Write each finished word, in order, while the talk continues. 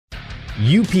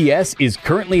UPS is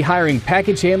currently hiring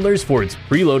package handlers for its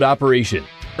preload operation.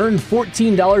 Earn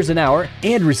 $14 an hour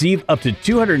and receive up to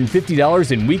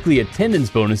 $250 in weekly attendance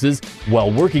bonuses while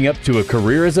working up to a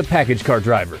career as a package car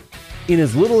driver. In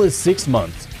as little as 6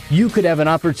 months, you could have an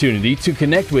opportunity to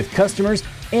connect with customers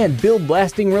and build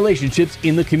lasting relationships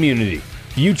in the community.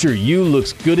 Future you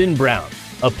looks good in brown.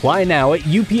 Apply now at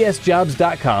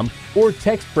upsjobs.com or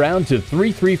text Brown to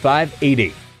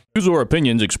 33588. Views or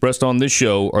opinions expressed on this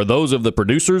show are those of the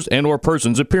producers and or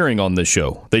persons appearing on this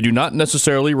show. They do not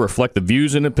necessarily reflect the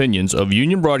views and opinions of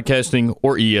Union Broadcasting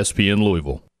or ESPN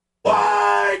Louisville.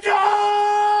 Wake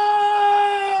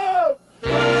up!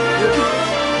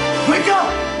 Wake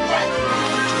up!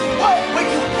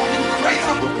 Wake up!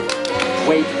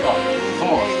 Wake up! Come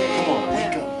on.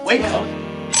 Wake up! Wake up!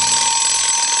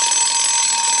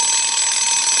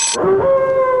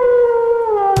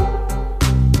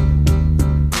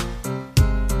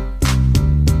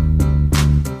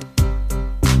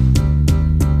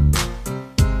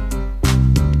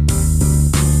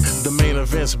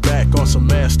 Back on some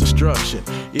mass destruction.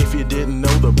 If you didn't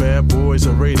know, the bad boys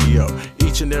are radio.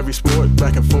 Each and every sport,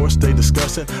 back and forth, stay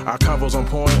discussing. Our convos on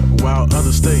point while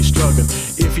others stay struggling.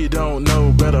 If you don't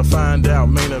know, better find out.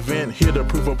 Main event, here to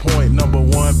prove a point. Number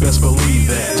one, best believe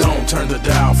that. Don't turn the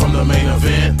dial from the main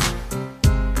event.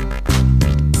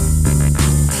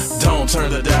 Don't turn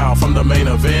the dial from the main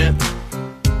event.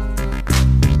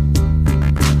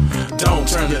 Don't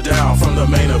turn the dial from the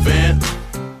main event.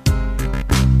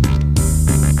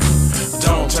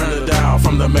 Don't turn the dial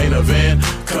from the main event,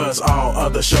 cause all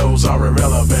other shows are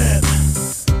irrelevant.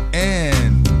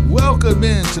 And welcome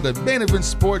into the Main Event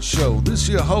Sports Show. This is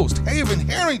your host, Haven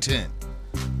Harrington.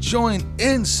 Joined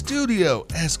in studio,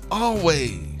 as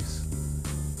always,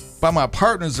 by my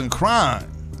partners in crime.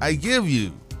 I give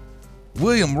you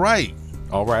William Wright.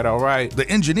 All right. The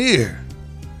engineer.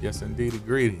 Yes, indeed,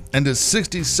 agreed. And the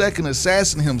 60-second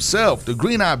assassin himself, the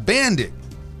Green-Eyed Bandit,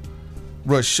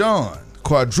 Rashawn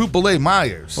Quadruple A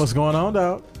Myers. What's going on,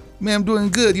 dog? Man, I'm doing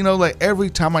good. You know, like every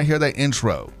time I hear that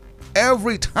intro, I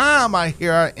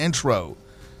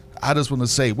just want to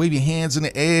say, wave your hands in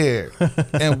the air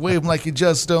and wave like you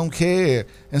just don't care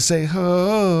and say,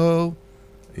 ho.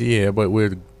 Yeah, but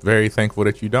we're very thankful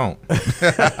that you don't.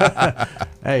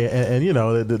 Hey, and you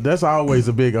know, that's always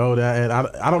a big ode. And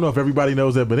I don't know if everybody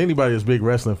knows that, but anybody that's big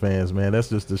wrestling fans, man, that's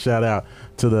just a shout out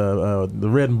to the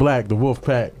Red and Black, the Wolf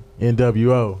Pack,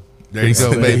 NWO. There you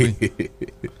go, baby.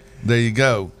 There you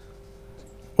go.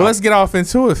 Well, let's get off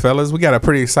into it, fellas. We got a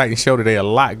pretty exciting show today. A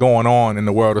lot going on in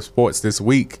the world of sports this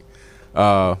week.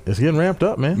 It's getting ramped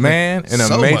up, man. In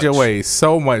a major way.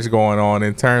 So much going on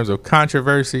in terms of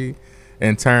controversy,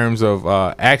 in terms of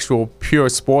actual pure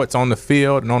sports on the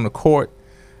field and on the court,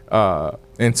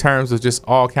 in terms of just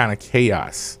all kind of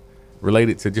chaos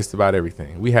related to just about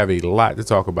everything. We have a lot to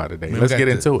talk about today. Let's get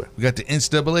into it. We got the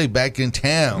NCAA back in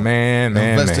town. Man.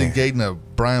 Investigating a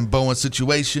Brian Bowen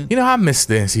situation. You know, I miss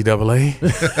the NCAA.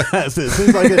 It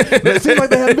seems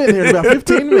like they haven't been here in about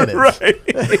 15 minutes. Right.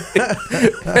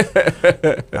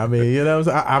 I mean, you know,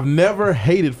 I've never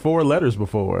hated 4 letters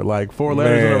before, like 4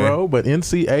 letters in a row, but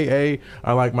NCAA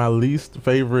are like my least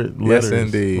favorite letters, yes,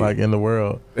 indeed, like in the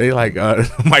world. They like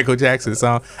Michael Jackson's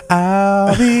song,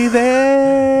 I'll be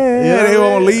there. Yeah, they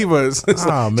won't leave us.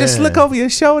 So just look over your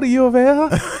shoulder, U of L.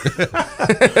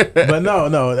 But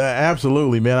no,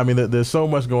 absolutely, man. I mean, there's so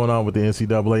much going on with the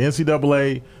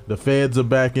NCAA. The feds are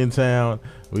back in town.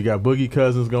 We got Boogie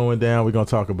Cousins going down. We're going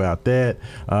to talk about that.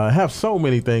 Have so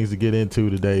many things to get into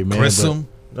today, man. Grissom.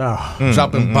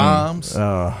 Dropping bombs.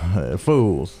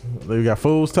 Fools. We got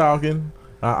fools talking.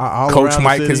 Coach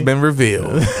Mike has been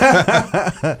revealed.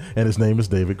 And his name is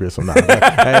David Grissom. No,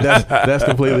 that's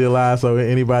completely a lie. So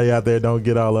anybody out there, don't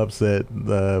get all upset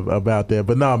about that.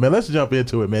 But no, man, let's jump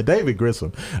into it, man. David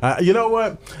Grissom. You know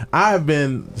what? I have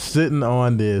been sitting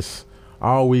on this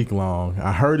all week long.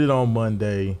 I heard it on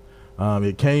Monday.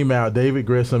 It came out, David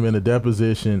Grissom in a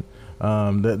deposition.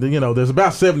 There's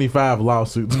about 75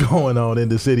 lawsuits going on in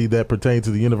the city that pertain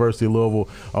to the University of Louisville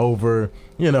over,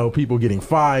 people getting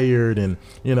fired and,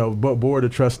 board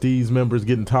of trustees members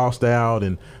getting tossed out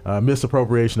and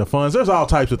misappropriation of funds. There's all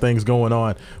types of things going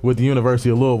on with the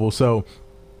University of Louisville. So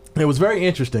it was very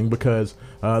interesting because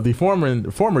the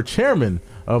former chairman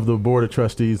of the board of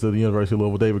trustees of the University of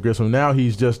Louisville, David Grissom, now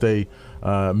he's just a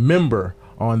member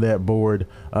on that board,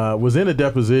 was in a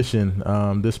deposition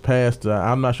this past,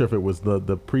 I'm not sure if it was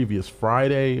the previous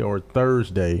Friday or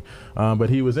Thursday, but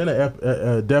he was in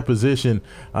a deposition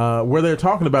where they're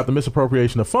talking about the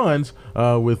misappropriation of funds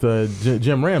with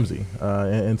Jim Ramsey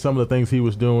and some of the things he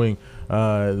was doing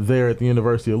there at the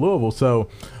University of Louisville. So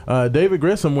David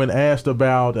Grissom, when asked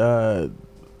about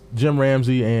Jim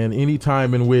Ramsey and any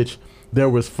time in which there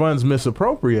was funds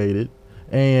misappropriated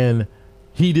and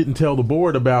he didn't tell the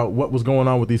board about what was going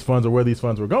on with these funds or where these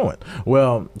funds were going.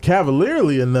 Well,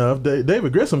 cavalierly enough,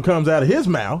 David Grissom comes out of his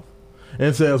mouth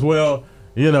and says, well,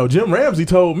 Jim Ramsey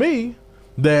told me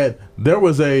that there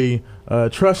was a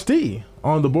trustee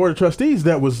on the board of trustees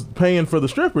that was paying for the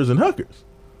strippers and hookers.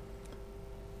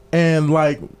 And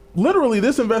literally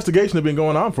this investigation had been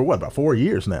going on for about 4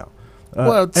 years now.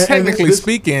 Well, technically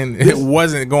speaking, it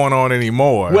wasn't going on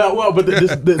anymore. But the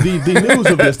news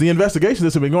of this, the investigation,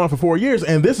 this has been going on for 4 years,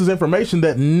 and this is information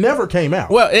that never came out.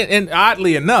 Well, and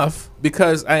oddly enough,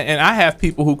 because I have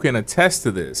people who can attest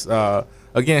to this.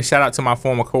 Again, shout out to my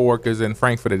former coworkers in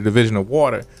Frankfurt at the Division of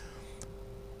Water.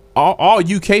 All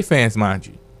UK fans, mind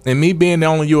you, and me being the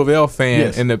only U of L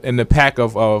fan Yes. in the pack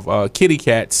of kitty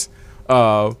cats,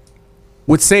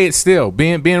 would say it still.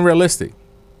 Being realistic,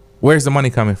 where's the money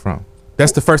coming from?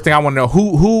 That's the first thing I want to know.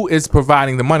 Who is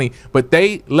providing the money? But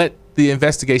they let the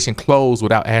investigation close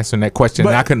without answering that question,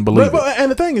 and I couldn't believe it.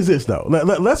 And the thing is this, though.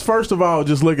 Let's first of all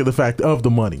just look at the fact of the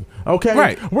money. Okay,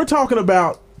 Right. We're talking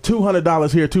about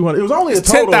 $200 here, $200. It was only a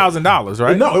total $10,000,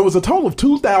 right? No, it was a total of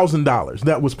 $2,000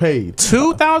 that was paid.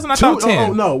 $2,000? I thought 10.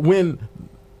 Oh no,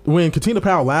 when Katina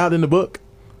Powell lied in the book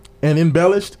and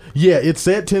embellished, it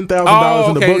said $10,000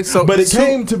 in the book, so but it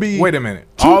came to be. Wait a minute.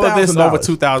 All of this over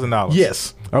 $2,000. $2,000.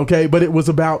 Yes. Okay, but it was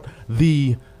about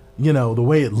the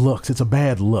way it looks. It's a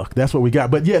bad look. That's what we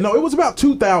got. But it was about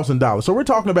 $2,000. So we're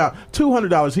talking about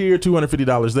 $200 here,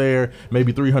 $250 there,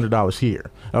 maybe $300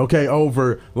 here. Okay,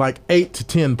 over 8 to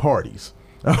 10 parties.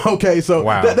 Okay, so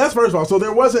wow. That's first of all. So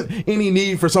there wasn't any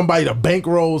need for somebody to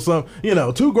bankroll some.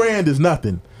 $2,000 is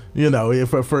nothing.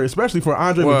 For especially for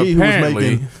Andre McGee, who was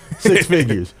making 6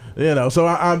 figures.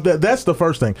 So that's the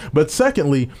first thing. But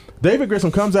secondly, David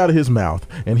Grissom comes out of his mouth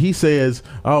and he says,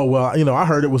 oh, well, I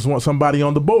heard it was somebody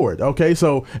on the board. Okay,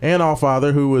 so Ann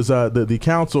Allfather, who was the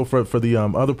counsel for the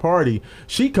other party,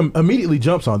 she immediately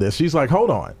jumps on this. She's like, hold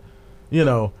on,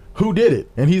 who did it?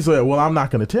 And he's like, well, I'm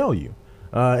not going to tell you.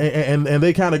 And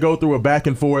they kind of go through a back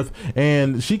and forth,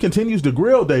 and she continues to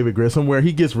grill David Grissom, where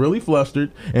he gets really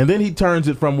flustered, and then he turns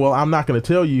it from, well, I'm not going to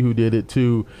tell you who did it,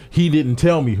 to he didn't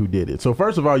tell me who did it. So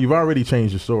first of all, you've already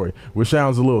changed your story, which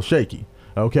sounds a little shaky.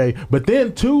 Okay, but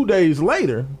then 2 days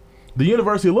later, the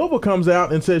University of Louisville comes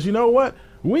out and says, you know what?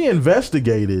 We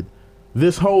investigated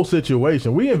this whole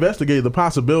situation. We investigated the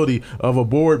possibility of a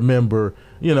board member,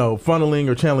 funneling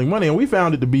or channeling money, and we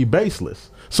found it to be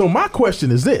baseless. So my question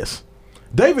is this.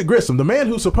 David Grissom, the man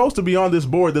who's supposed to be on this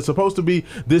board, that's supposed to be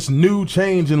this new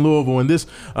change in Louisville and this,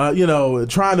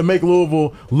 trying to make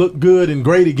Louisville look good and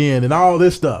great again and all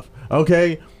this stuff,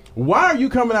 okay? Why are you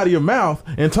coming out of your mouth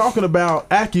and talking about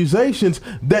accusations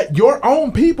that your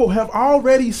own people have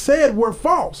already said were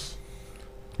false?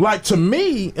 To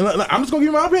me, and I'm just going to give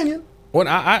you my opinion. Well,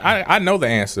 I know the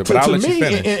answer, but I'll let you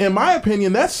finish. In my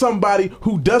opinion, that's somebody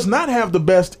who does not have the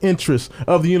best interests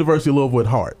of the University of Louisville at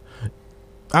heart.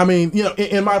 I mean,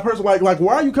 in my personal,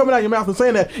 why are you coming out of your mouth and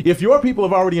saying that? If your people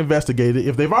have already investigated,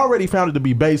 if they've already found it to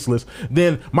be baseless,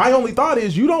 then my only thought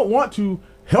is you don't want to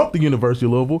help the University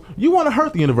of Louisville. You want to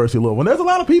hurt the University of Louisville. And there's a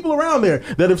lot of people around there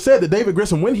that have said that David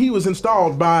Grissom, when he was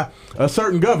installed by a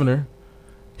certain governor,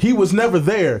 he was never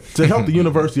there to help the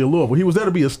University of Louisville. He was there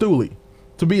to be a stoolie,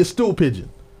 to be a stool pigeon,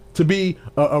 to be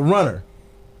a runner.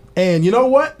 And you know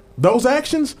what? Those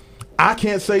actions, I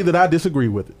can't say that I disagree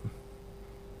with it.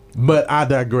 But I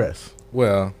digress.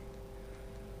 Well,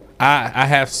 I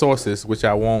have sources, which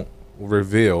I won't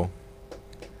reveal,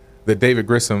 that David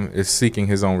Grissom is seeking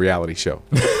his own reality show.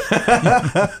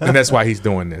 And that's why he's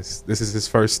doing this. This is his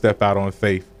first step out on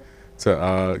faith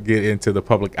to get into the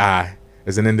public eye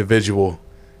as an individual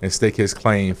and stake his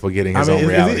claim for getting his own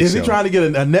reality show. Is he trying to get a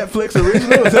Netflix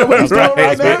original? Is that what he's doing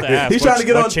right now? He's trying to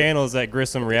get on. What channel is that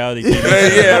Grissom reality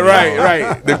TV? Yeah,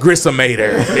 right. The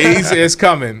Grissomator. It's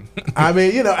coming. I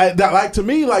mean, to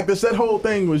me, that whole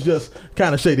thing was just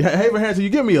kind of shady. Haven Harrison, you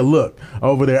give me a look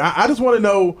over there. I just want to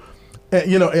know,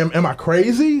 am I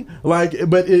crazy?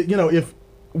 If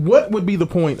what would be the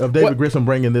point of David Grissom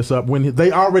bringing this up when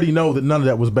they already know that none of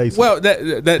that was baseless? Well,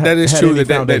 that is true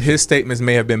that his statements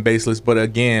may have been baseless, but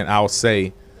again, I'll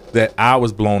say that I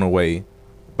was blown away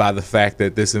by the fact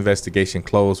that this investigation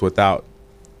closed without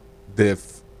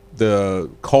the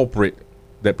culprit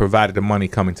that provided the money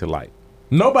coming to light.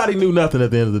 Nobody knew nothing at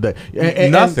the end of the day.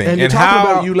 Nothing. And, and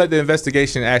how you let the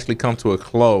investigation actually come to a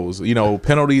close,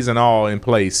 penalties and all in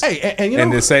place. Hey,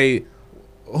 and to say,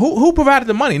 who provided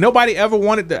the money? Nobody ever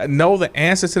wanted to know the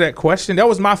answer to that question. That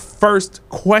was my first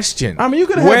question. I mean, you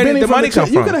could have had Benny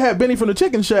from you could have had Benny from the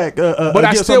Chicken Shack. But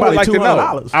I still would like to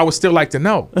know. I would still like to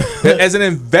know as an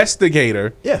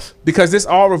investigator. Yes, because this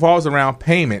all revolves around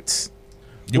payments.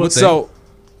 So,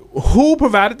 who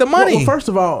provided the money? Well, first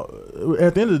of all,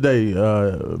 at the end of the day,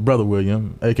 Brother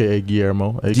William, a.k.a.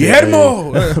 Guillermo,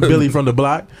 Billy from the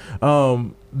block,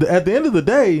 at the end of the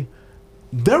day,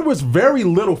 there was very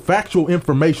little factual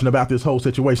information about this whole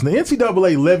situation. The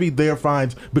NCAA levied their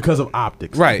fines because of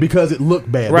optics. Right. Because it looked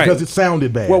bad. Right. Because it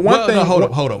sounded bad. Well, hold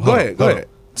up. Go ahead.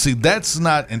 See, that's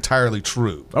not entirely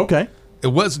true. Okay. It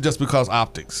wasn't just because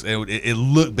optics. It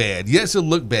looked bad. Yes, it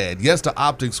looked bad. Yes, the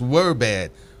optics were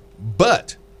bad.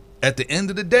 But at the end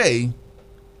of the day,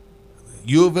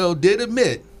 U of L did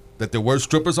admit that there were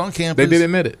strippers on campus. They did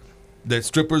admit it. That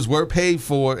strippers were paid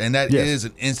for, and that is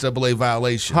an NCAA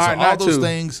violation. Hard so all those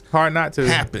things hard not to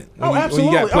happen. Absolutely.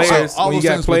 When you got players, all those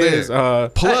things were there.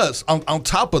 Plus, on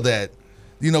top of that,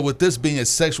 with this being a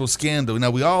sexual scandal,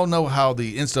 now we all know how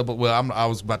the NCAA. Well, I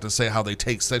was about to say how they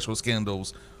take sexual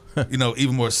scandals,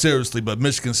 even more seriously. But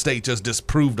Michigan State just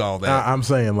disproved all that. I'm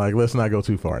saying, let's not go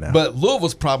too far now. But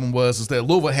Louisville's problem is that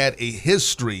Louisville had a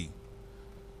history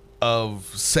of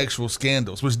sexual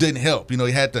scandals, which didn't help.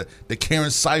 He had the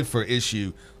Karen Cipher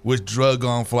issue, which drug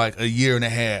on for like a year and a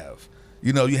half.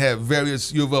 You had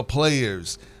various U of L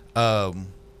players,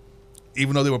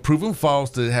 even though they were proven false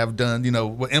to have done,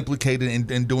 were implicated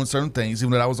in doing certain things,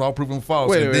 even though that was all proven false.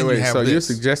 Wait. So you're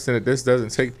suggesting that this doesn't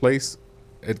take place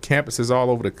at campuses all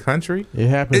over the country? It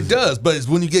happens. It does, but it's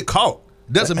when you get caught.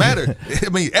 Doesn't matter. I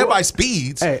mean, everybody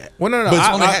speeds. Hey, well, no.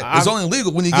 But it's only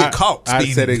illegal when you get caught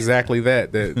speeding. I said exactly that.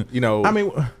 I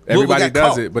mean, everybody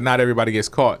does it, but not everybody gets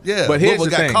caught. Yeah, but here's the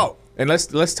thing. Caught. And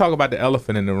let's talk about the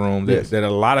elephant in the room that a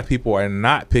lot of people are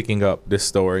not picking up this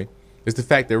story. Is the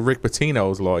fact that Rick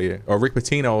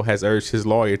Pitino has urged his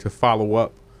lawyer to follow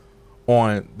up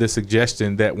on the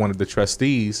suggestion that one of the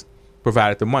trustees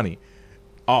provided the money.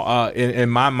 In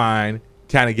my mind,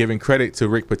 kind of giving credit to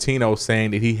Rick Pitino,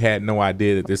 saying that he had no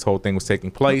idea that this whole thing was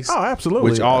taking place. Oh, absolutely.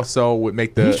 Which also would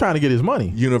make he's trying to get his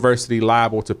money. University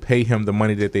liable to pay him the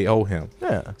money that they owe him.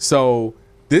 Yeah. So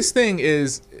this thing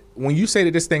is, when you say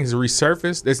that this thing is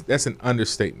resurfaced, that's an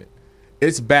understatement.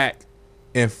 It's back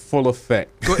in full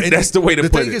effect. That's the way to put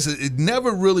it. The thing is, it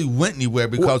never really went anywhere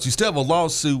because you still have a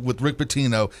lawsuit with Rick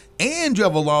Pitino and you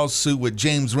have a lawsuit with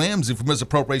James Ramsey for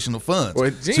misappropriation of funds.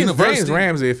 Well, James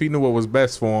Ramsey, if he knew what was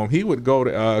best for him, he would go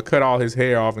to cut all his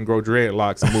hair off and grow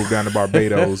dreadlocks and move down to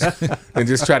Barbados and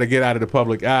just try to get out of the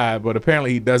public eye. But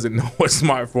apparently he doesn't know what's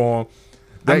smart for him.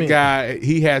 That guy,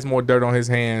 he has more dirt on his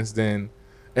hands than,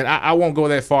 and I won't go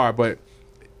that far, but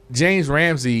James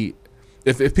Ramsey,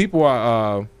 if people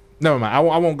are, never mind, I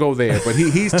won't go there, but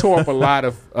he's tore up a lot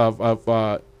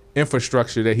of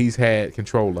infrastructure that he's had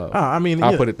control of.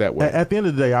 I'll put it that way. At the end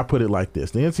of the day, I put it like this.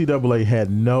 The NCAA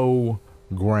had no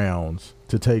grounds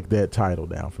to take that title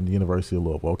down from the University of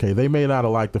Louisville. Okay, they may not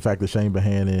have liked the fact that Shane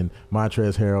Bohannon,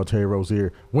 Montrezl Harrell, Terry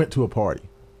Rozier went to a party.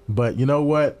 But you know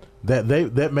what?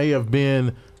 That may have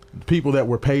been people that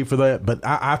were paid for that, but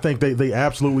I think they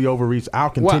absolutely overreached. I'll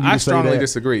continue to say that. I strongly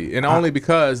disagree, and only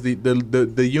because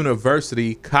the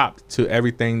university copped to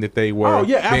everything that they were. Oh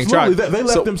yeah, absolutely. They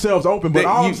left themselves open. But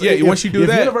once you do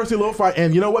that, University of Louisville fight,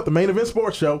 and you know what? The Main Event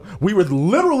Sports Show, we were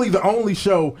literally the only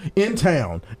show in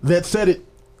town that said it.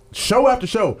 Show after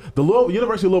show, the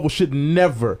University of Louisville should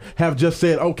never have just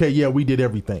said, "Okay, yeah, we did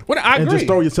everything," and just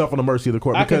throw yourself on the mercy of the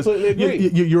court. Because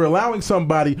you're allowing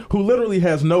somebody who literally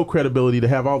has no credibility to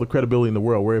have all the credibility in the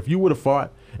world. Where if you would have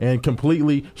fought and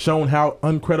completely shown how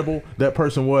uncredible that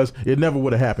person was, it never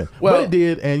would have happened. Well, but it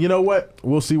did, and you know what?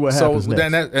 We'll see what happens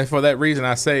next. And for that reason,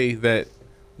 I say that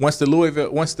once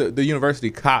the university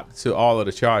copped to all of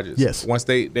the charges, yes, once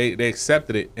they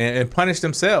accepted it and punished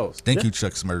themselves. Thank you,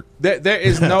 Chuck Smirk. There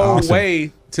is no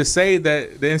way to say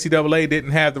that the NCAA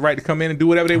didn't have the right to come in and do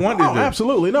whatever they wanted to do.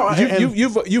 Absolutely no.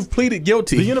 You've pleaded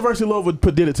guilty. The University of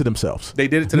Louisville did it to themselves. They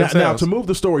did it to themselves. Now to move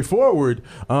the story forward,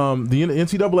 the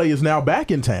NCAA is now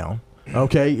back in town.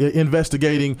 Okay,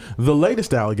 investigating the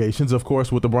latest allegations, of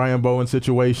course, with the Brian Bowen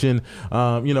situation,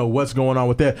 what's going on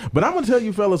with that. But I'm going to tell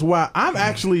you, fellas, why I'm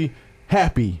actually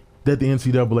happy that the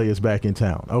NCAA is back in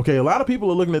town. Okay, a lot of people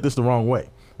are looking at this the wrong way.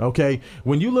 Okay,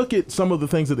 when you look at some of the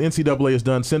things that the NCAA has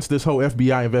done since this whole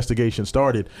FBI investigation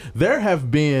started, there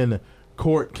have been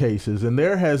court cases, and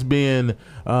there has been,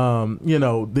 the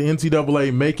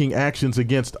NCAA making actions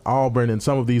against Auburn and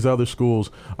some of these other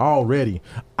schools already.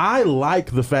 I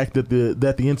like the fact that the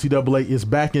NCAA is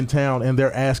back in town and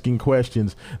they're asking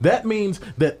questions. That means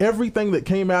that everything that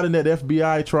came out in that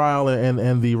FBI trial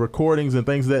and the recordings and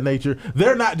things of that nature,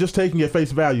 they're not just taking at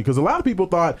face value, because a lot of people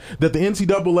thought that the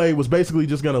NCAA was basically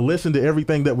just going to listen to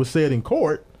everything that was said in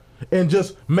court and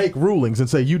just make rulings and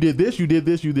say, you did this, you did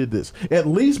this, you did this. At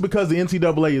least because the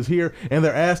NCAA is here and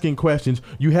they're asking questions,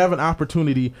 you have an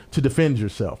opportunity to defend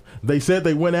yourself. They said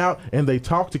they went out and they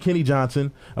talked to Kenny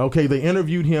Johnson. Okay, they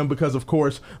interviewed him because, of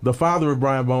course, the father of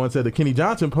Brian Bowen said that Kenny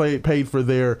Johnson paid for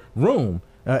their room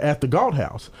at the Galt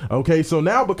House. Okay, so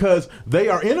now because they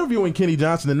are interviewing Kenny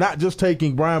Johnson and not just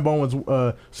taking Brian Bowen's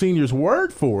senior's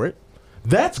word for it,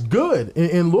 that's good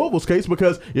in Louisville's case,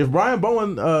 because if Brian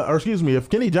Bowen, if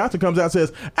Kenny Johnson comes out and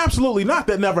says, absolutely not,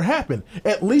 that never happened,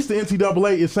 at least the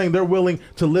NCAA is saying they're willing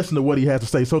to listen to what he has to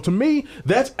say. So to me,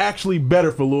 that's actually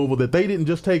better for Louisville, that they didn't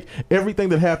just take everything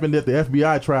that happened at the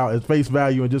FBI trial at face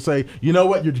value and just say, you know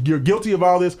what, you're guilty of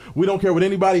all this. We don't care what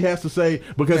anybody has to say,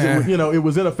 because it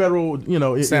was in a federal, in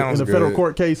a federal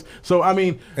court case. So I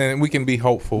mean, and we can be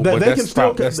hopeful, but that's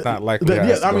not likely.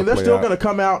 They're still going to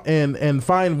come out and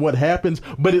find what happened.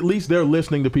 But at least they're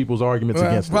listening to people's arguments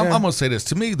against it. I'm going to say this.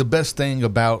 To me, the best thing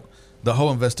about the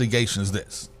whole investigation is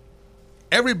this.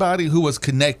 Everybody who was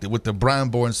connected with the Brian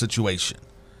Bowen situation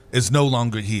is no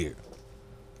longer here.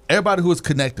 Everybody who was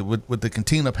connected with the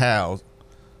Katina Powell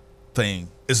thing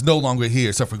is no longer here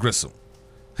except for Grissom.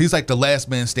 He's like the last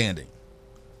man standing.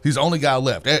 He's the only guy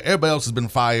left. Everybody else has been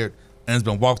fired and has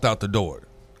been walked out the door.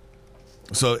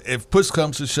 So if push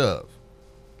comes to shove,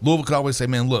 Louisville could always say,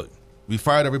 man, look, we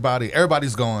fired everybody.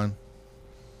 Everybody's gone.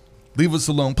 Leave us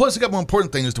alone. Plus, you got more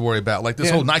important things to worry about, like this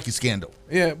whole Nike scandal.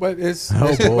 Yeah, but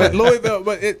but Louisville,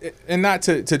 and not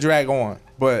to drag on,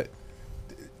 but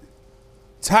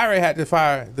Tyree had to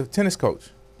fire the tennis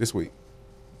coach this week.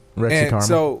 Rexy Carmen.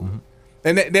 So,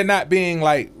 and they're not being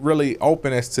like really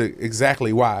open as to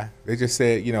exactly why. They just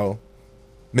said,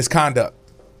 misconduct,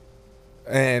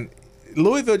 and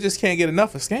Louisville just can't get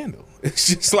enough of scandal. It's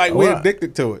just like we're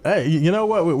addicted to it. Hey, you know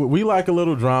what? We like a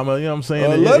little drama. You know what I'm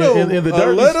saying? In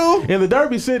the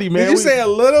Derby City, man. Did you say a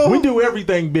little? We do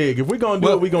everything big. If we're going to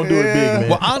do it, we're going to do it big, man.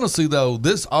 Well, honestly, though,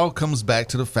 this all comes back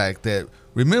to the fact that,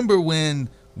 remember when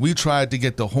we tried to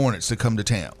get the Hornets to come to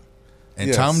town?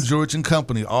 And Tom George and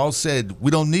company all said, we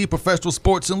don't need professional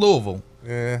sports in Louisville.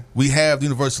 Yeah. We have the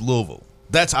University of Louisville.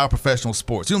 That's our professional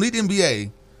sports. You don't need the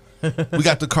NBA. We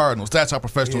got the Cardinals. That's our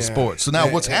professional sports. So now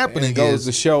what's happening goes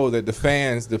to show that the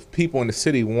fans, the people in the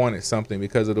city wanted something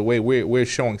because of the way we're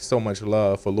showing so much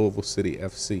love for Louisville City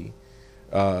FC.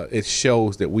 It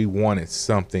shows that we wanted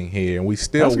something here, and we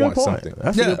still want something.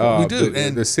 We do.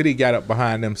 And the city got up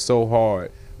behind them so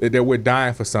hard that we're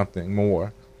dying for something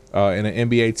more. And an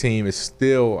NBA team is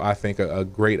still, I think, a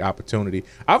great opportunity.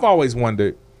 I've always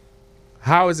wondered,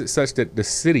 how is it such that the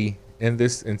city on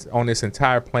this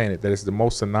entire planet that is the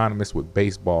most synonymous with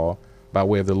baseball by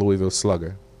way of the Louisville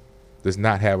Slugger does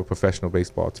not have a professional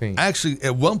baseball team? Actually,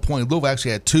 at one point, Louisville actually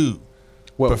had two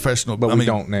professional. But we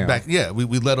don't now. We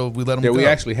let them go. We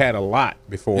actually had a lot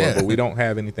before, but we don't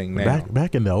have anything now.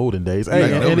 Back in the olden days.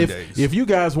 If you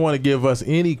guys want to give us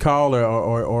any call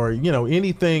or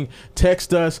anything,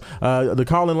 text us. The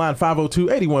call-in line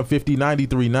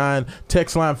 502-8150-939.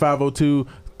 Text line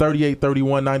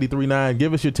 502-3831-939.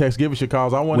 Give us your text. Give us your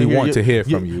calls. We want to hear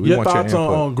from you. Your thoughts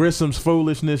on Grissom's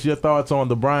foolishness. Your thoughts on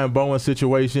the Brian Bowen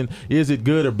situation. Is it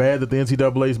good or bad that the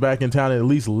NCAA is back in town and at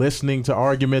least listening to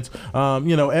arguments?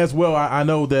 As well, I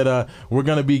know that we're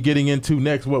going to be getting into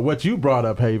next what you brought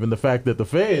up, Haven, the fact that the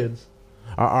feds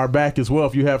are back as well.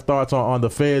 If you have thoughts on the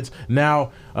feds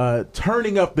now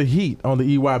turning up the heat on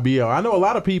the EYBL. I know a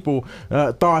lot of people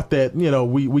thought that,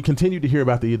 we continued to hear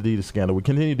about the Adidas scandal. We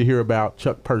continued to hear about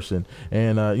Chuck Person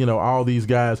and, all these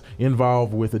guys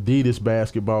involved with Adidas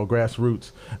basketball,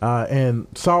 grassroots, and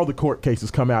saw the court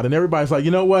cases come out. And everybody's like,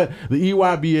 you know what? The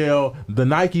EYBL, the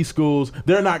Nike schools,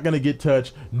 they're not going to get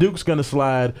touched. Duke's going to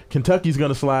slide. Kentucky's going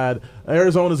to slide.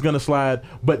 Arizona's going to slide.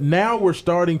 But now we're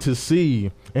starting to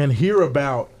see and hear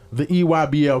about the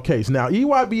EYBL case. Now,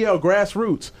 EYBL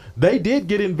grassroots, they did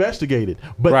get investigated,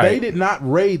 but they did not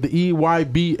raid the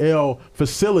EYBL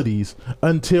facilities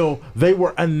until they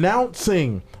were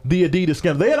announcing the Adidas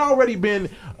scandal. They had already been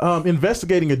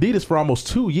investigating Adidas for almost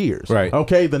 2 years. Right.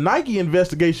 Okay. The Nike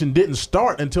investigation didn't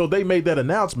start until they made that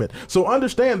announcement. So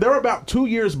understand they're about 2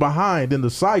 years behind in the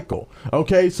cycle.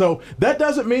 Okay. So that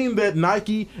doesn't mean that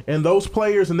Nike and those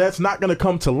players and that's not going to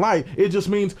come to light. It just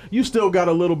means you still got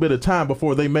a little bit of time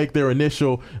before they make their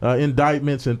initial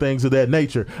indictments and things of that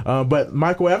nature. But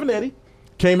Michael Avenatti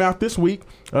came out this week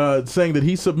saying that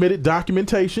he submitted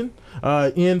documentation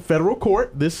in federal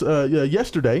court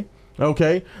yesterday,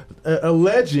 okay,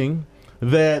 alleging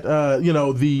that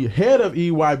the head of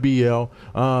EYBL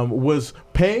was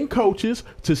paying coaches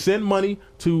to send money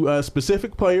to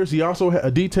specific players. He also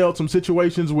detailed some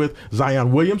situations with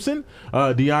Zion Williamson,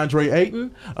 DeAndre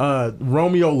Ayton,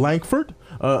 Romeo Langford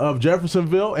of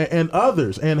Jeffersonville, and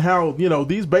others, and how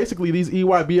these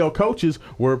EYBL coaches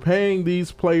were paying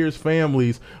these players'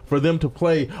 families for them to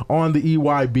play on the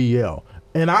EYBL.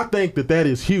 And I think that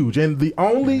is huge. And the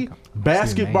only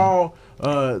basketball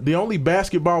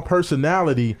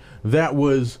personality that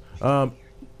was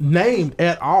named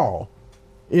at all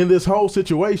in this whole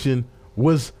situation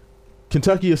was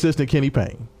Kentucky assistant Kenny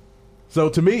Payne. So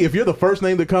to me, if you're the first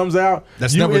name that comes out,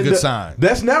 that's never a good sign.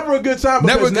 That's never a good sign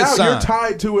because now sign. You're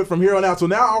tied to it from here on out. So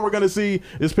now all we're going to see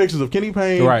is pictures of Kenny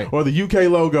Payne or the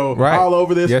UK logo all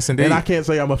over this. Yes, indeed. And I can't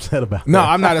say I'm upset about No, that.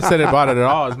 I'm not upset about it at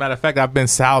all. As a matter of fact, I've been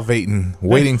salivating,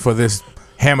 waiting for this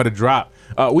hammer to drop.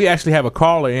 We actually have a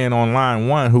caller in on line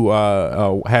 1 who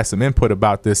has some input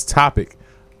about this topic.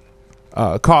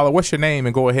 Caller, what's your name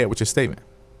and go ahead with your statement.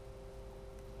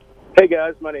 Hey,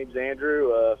 guys. My name's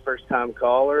Andrew, first-time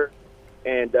caller,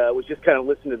 and was just kind of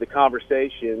listening to the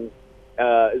conversation.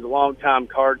 As a longtime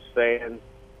Cards fan,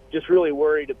 just really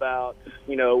worried about,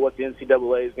 what the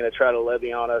NCAA is going to try to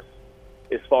levy on us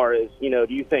as far as, do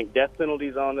you think death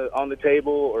penalties on the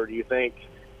table, or do you think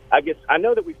 – I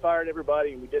know that we fired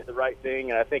everybody and we did the right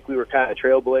thing, and I think we were kind of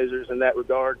trailblazers in that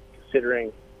regard,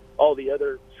 considering all the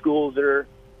other schools that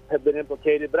have been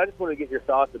implicated. But I just wanted to get your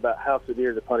thoughts about how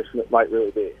severe the punishment might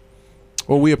really be.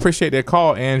 Well, we appreciate that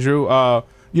call, Andrew.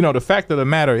 The fact of the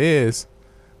matter is,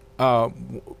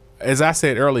 as I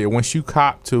said earlier, once you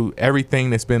cop to everything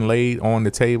that's been laid on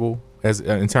the table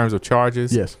in terms of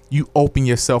charges, yes, you open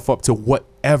yourself up to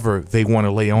whatever they want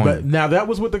to lay on. But now that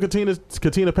was with the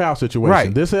Katina Powell situation.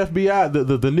 Right. This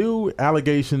FBI, the new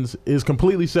allegations is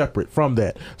completely separate from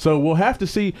that. So we'll have to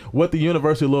see what the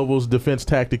University of Louisville's defense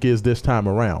tactic is this time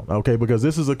around, okay? Because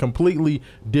this is a completely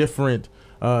different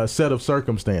set of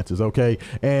circumstances, okay?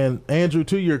 And Andrew,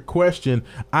 to your question,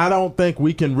 I don't think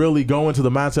we can really go into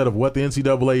the mindset of what the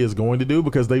NCAA is going to do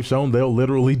because they've shown they'll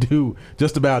literally do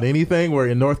just about anything. Where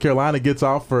in North Carolina gets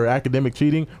off for academic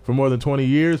cheating for more than 20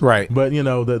 years, right? But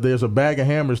there's a bag of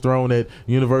hammers thrown at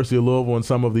University of Louisville and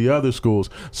some of the other schools.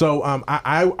 So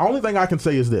I only thing I can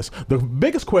say is this: the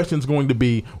biggest question is going to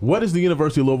be what is the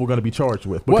University of Louisville going to be charged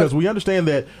with? Because we understand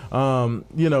that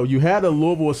you had a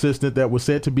Louisville assistant that was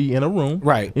said to be in a room.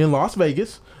 Right. In Las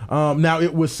Vegas. Now,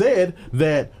 it was said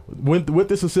that with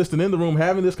this assistant in the room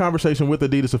having this conversation with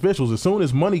Adidas officials, as soon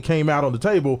as money came out on the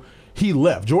table, he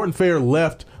left. Jordan Fair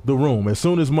left the room as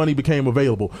soon as money became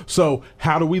available. So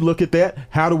how do we look at that?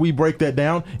 How do we break that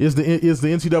down? Is the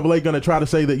NCAA going to try to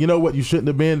say that, you shouldn't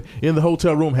have been in the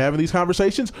hotel room having these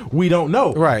conversations? We don't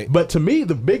know. Right. But to me,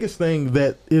 the biggest thing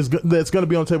that's going to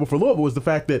be on the table for Louisville is the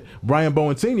fact that Brian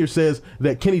Bowen Sr. says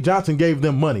that Kenny Johnson gave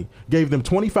them money, gave them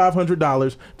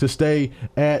 $2,500 to stay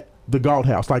at the Galt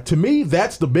House. Like, to me,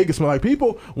 that's the biggest one. Like,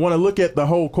 people want to look at the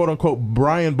whole quote-unquote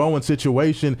Brian Bowen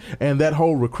situation and that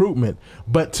whole recruitment.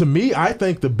 But to me, I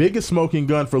think the biggest smoking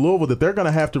gun for Louisville that they're going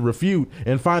to have to refute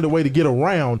and find a way to get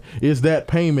around is that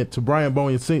payment to Brian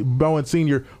Bowen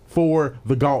Sr. for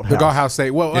the Galt House. The Galt House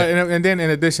state. Well, yeah. And then in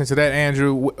addition to that,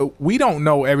 Andrew, we don't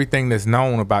know everything that's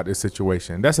known about this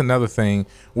situation. That's another thing.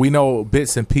 We know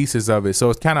bits and pieces of it. So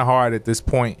it's kind of hard at this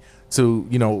point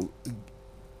to,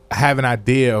 have an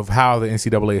idea of how the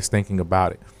NCAA is thinking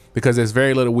about it, because there's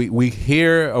very little we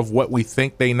hear of what we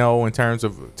think they know in terms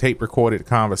of tape recorded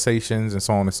conversations and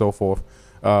so on and so forth,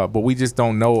 but we just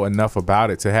don't know enough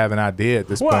about it to have an idea at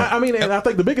this point. Well, I mean, and I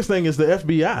think the biggest thing is the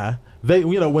FBI. They,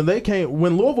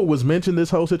 when Louisville was mentioned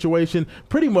this whole situation,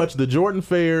 pretty much the Jordan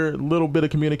Fair little bit of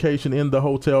communication in the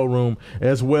hotel room,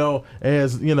 as well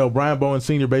as Brian Bowen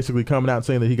Sr. basically coming out and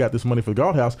saying that he got this money for the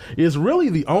Galt House, is really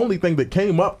the only thing that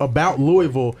came up about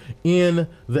Louisville in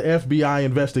the FBI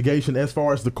investigation as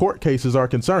far as the court cases are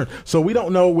concerned. So we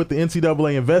don't know with the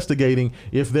NCAA investigating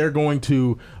if they're going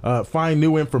to find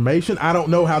new information. I don't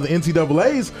know how the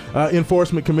NCAA's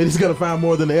enforcement committee is going to find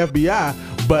more than the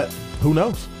FBI, but who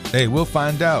knows? Hey, we'll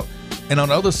find out. And on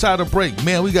the other side of the break,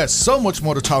 man, we got so much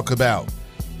more to talk about.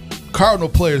 Cardinal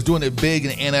players doing it big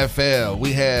in the NFL.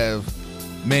 We have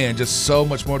Man, just so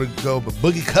much more to go. But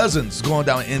Boogie Cousins going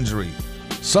down injury.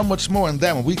 So much more in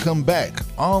that when we come back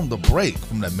on the break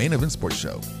from the Main Event Sports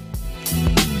Show.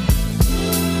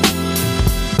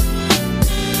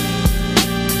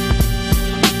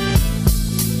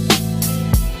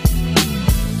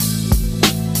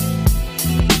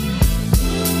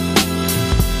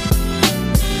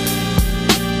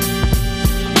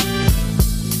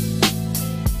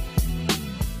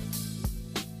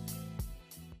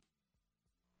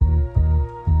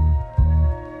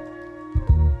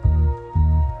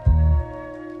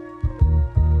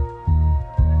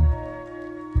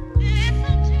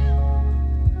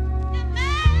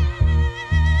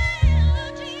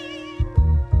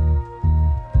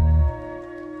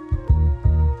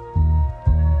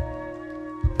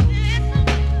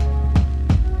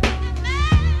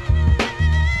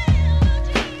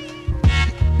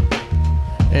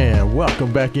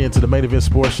 Welcome back into the Main Event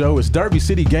Sports Show. It's Derby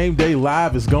City Game Day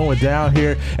Live. Is going down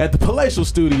here at the Palatial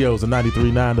Studios of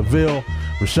 93.9 The Ville.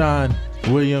 Rashawn,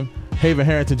 William, Haven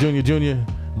Harrington Jr.,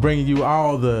 bringing you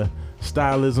all the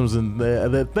stylisms and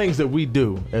the things that we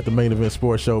do at the Main Event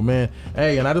Sports Show, man.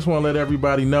 Hey, and I just want to let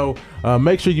everybody know,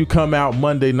 make sure you come out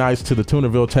Monday nights to the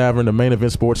Tunerville Tavern, the Main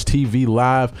Event Sports TV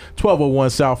Live, 1201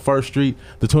 South 1st Street,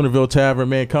 the Tunerville Tavern,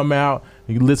 man. Come out.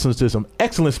 You can listen to some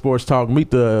excellent sports talk,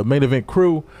 meet the main event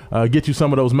crew, get you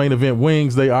some of those main event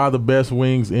wings. They are the best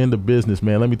wings in the business,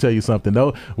 man. Let me tell you something,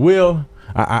 though. Will,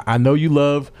 I know you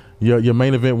love your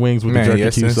main event wings with the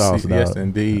jerky Q sauce. Yes,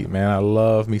 indeed, man. I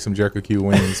love me some jerky Q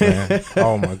wings, man.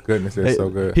 Oh, my goodness. They're so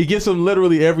good. He gets them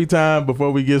literally every time before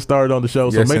we get started on the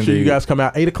show. So yes, make sure you guys come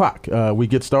out 8 o'clock. We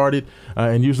get started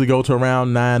and usually go to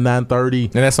around 9:30.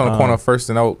 And that's on the corner of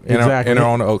 1st and Oak. Exactly. Enter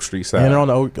on the Oak Street side. Enter on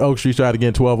the Oak Street side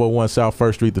again, 1201 South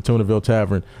 1st Street, the Tunerville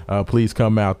Tavern. Please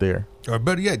come out there. Or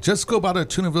better yet, just go by the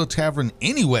Tunerville Tavern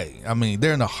anyway. I mean,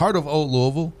 they're in the heart of Old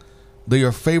Louisville. They're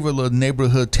your favorite little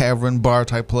neighborhood tavern bar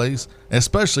type place,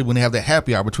 especially when they have the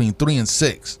happy hour between 3 and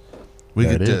 6. We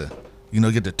get the $2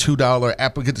 get the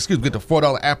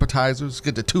 $4 appetizers,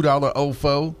 get the $2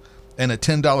 OFO, and the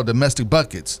 $10 domestic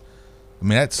buckets. I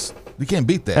mean, you can't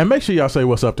beat that. And make sure y'all say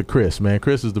what's up to Chris, man.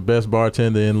 Chris is the best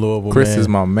bartender in Louisville. Chris man. is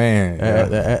my man.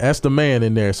 That's the man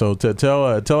in there. So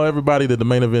tell everybody that the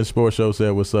Main Event Sports Show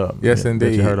said what's up. Yes, indeed.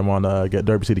 That you heard him on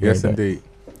Derby City Game Day. Yes, indeed.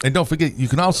 And don't forget, you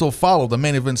can also follow the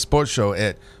Main Event Sports Show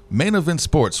at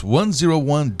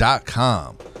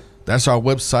maineventsports101.com. That's our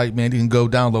website, man. You can go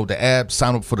download the app,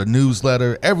 sign up for the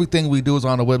newsletter. Everything we do is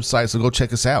on the website, so go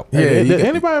check us out. Yeah. Did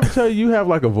anybody ever tell you have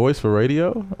like a voice for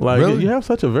radio? Like really? You have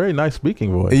such a very nice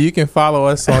speaking voice. You can follow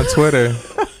us on Twitter.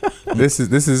 This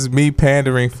is me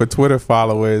pandering for Twitter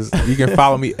followers. You can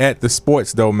follow me at the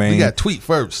Sports Domain. We got tweet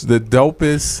first. The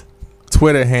dopest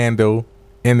Twitter handle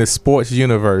in the sports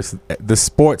universe, the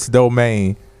Sports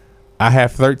Domain. I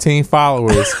have 13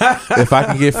 followers. If I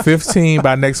can get 15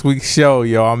 by next week's show,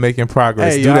 yo, I'm making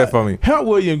progress. Do that for me. Help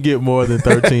William get more than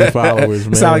 13 followers,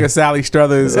 man. Sound like a Sally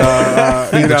Struthers, you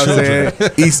know what I'm saying?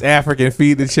 East African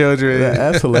Feed the Children.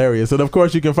 That's hilarious. And, of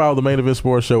course, you can follow the Main Event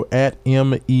Sports Show at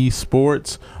ME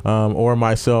Sports or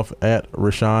myself at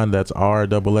Rashawn. That's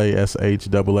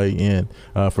RAASHAAN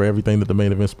for everything that the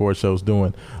Main Event Sports Show is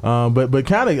doing. But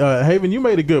kind of, Haven, you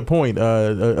made a good point,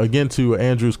 again, to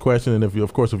Andrew's question. And, if you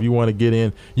want to get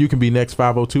in, you can be next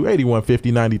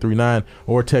 502-8150-939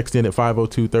 or text in at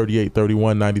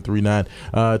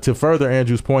 502-3831-939. To further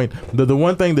Andrew's point, the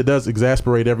one thing that does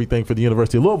exasperate everything for the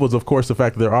University of Louisville is, of course, the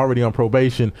fact that they're already on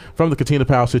probation from the Katina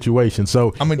Powell situation.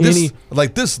 So I mean,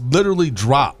 this literally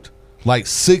dropped like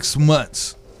 6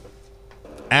 months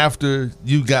after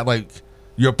you got like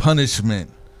your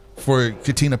punishment for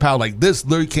Katina Powell. Like, this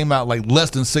literally came out like less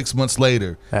than 6 months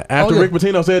later. After Rick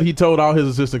Pitino said he told all his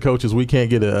assistant coaches, we can't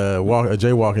get a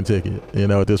jaywalking ticket,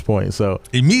 at this point. So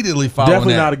immediately following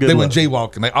definitely that, not a good they look. went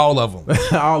jaywalking, like all of them.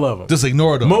 All of them. Just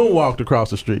ignored them. Moonwalked across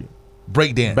the street.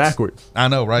 Breakdance. Backwards. I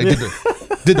know, right?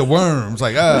 Did the worms.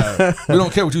 Like, we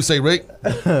don't care what you say, Rick.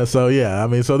 So, yeah, I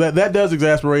mean, so that does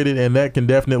exasperate it, and that can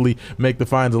definitely make the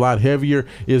fines a lot heavier.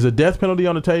 Is a death penalty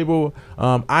on the table?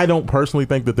 I don't personally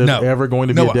think that there's ever going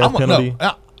to be a death penalty.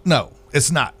 No,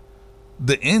 it's not.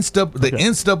 The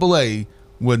NCAA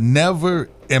would never,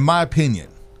 in my opinion,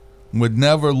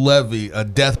 levy a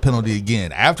death penalty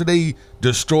again. After they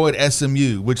destroyed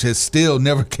SMU, which has still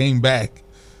never came back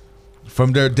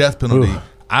from their death penalty, Ooh.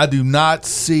 I do not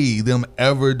see them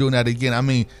ever doing that again. I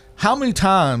mean, how many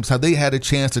times have they had a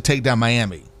chance to take down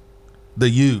Miami? The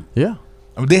U. Yeah.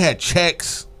 I mean, they had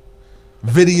checks,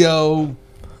 video.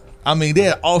 I mean, they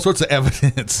had all sorts of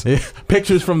evidence. Yeah.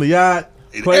 Pictures from the yacht.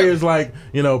 players like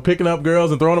picking up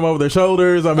girls and throwing them over their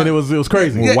shoulders. I mean, it was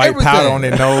crazy. With white powder on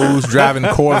their nose, driving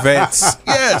Corvettes.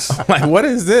 Yes. Like, what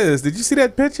is this? Did you see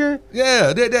that picture?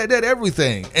 Yeah, that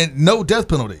everything, and no death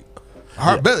penalty,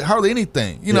 hardly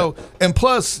anything. And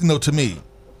plus, to me,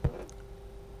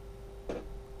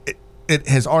 it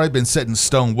has already been set in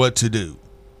stone what to do.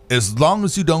 As long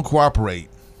as you don't cooperate,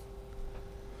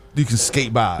 you can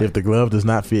skate by. If the glove does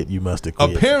not fit, you must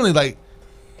acquit. Apparently,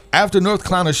 after North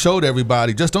Carolina showed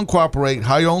everybody, just don't cooperate,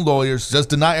 hire your own lawyers, just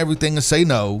deny everything and say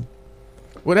no.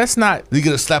 Well, that's not. You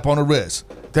get a slap on the wrist.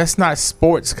 That's not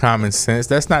sports common sense.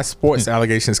 That's not sports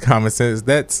allegations common sense.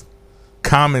 That's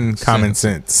common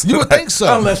sense. You would think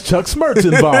so. Unless Chuck Smirt's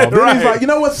involved. Then he's like, you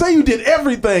know what? Say you did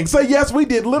everything. Say, yes, we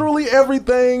did literally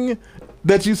everything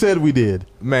that you said we did.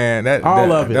 Man, that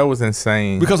was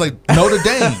insane. Because Notre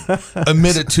Dame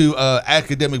admitted to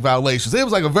academic violations. It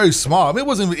was like a very small. I mean, it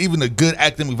wasn't even a good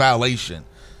academic violation.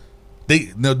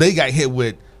 They got hit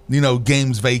with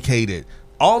games vacated.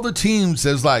 All the teams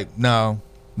is like no.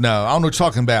 I don't know what you're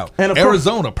talking about. And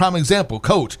Arizona, prime example.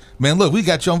 Coach, man, look, we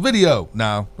got you on video.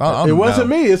 No, it wasn't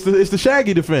me. It's the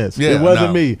Shaggy defense. Yeah, it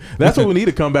wasn't me. That's what we need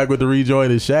to come back with the rejoin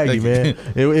is Shaggy, man.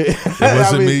 It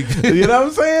wasn't me. You know what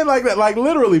I'm saying? Like that, like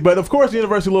literally. But of course, the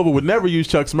University of Louisville would never use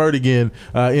Chuck Smirt again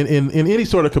in any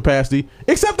sort of capacity,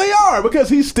 except they are because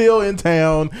he's still in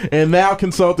town and now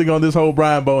consulting on this whole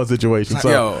Brian Bowen situation.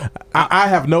 So I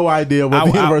have no idea what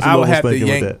the University of Louisville is thinking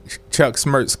with that. Chuck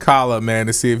Smirt's collar, man,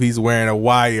 to see if he's wearing a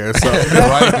wire or something.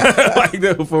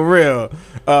 Like, for real.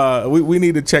 We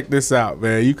need to check this out,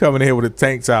 man. You coming in here with a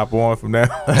tank top on from now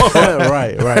on.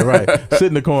 Right. Sit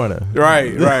in the corner.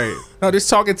 Right. No, just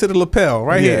talking to the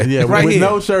lapel here. Yeah, right with here.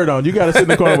 No shirt on. You got to sit in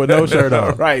the corner with no shirt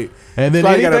on. Right. And then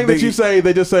anything that you say,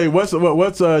 they just say, what's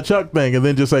Chuck thing? And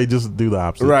then just do the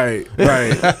opposite. Right.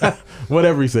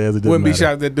 Whatever he says, it doesn't Wouldn't be matter.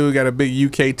 shocked that dude got a big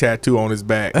UK tattoo on his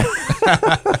back.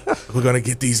 We're going to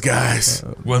get these guys.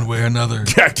 One way or another.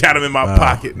 Got them in my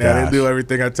pocket now. Gosh. They do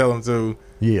everything I tell them to.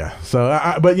 Yeah. So,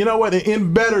 but you know what?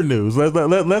 In better news,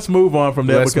 let's move on from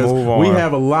that because we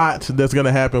have a lot that's going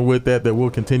to happen with that we'll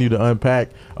continue to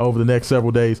unpack over the next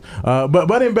several days.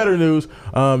 But in better news,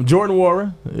 Jordan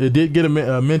Nwora did get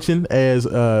a mention as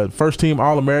first team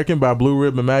All-American by Blue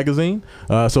Ribbon Magazine.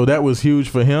 So that was huge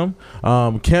for him.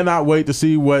 Cannot wait to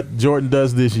see what Jordan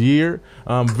does this year.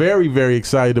 I'm very, very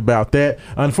excited about that.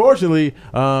 Unfortunately,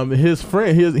 him and his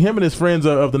friends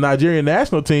of the Nigerian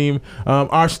national team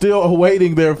are still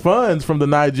awaiting their funds from the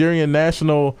Nigerian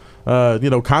national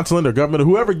consulate or government or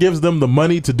whoever gives them the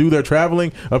money to do their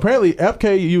traveling. Apparently,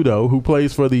 FK Udoh, who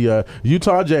plays for the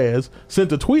Utah Jazz,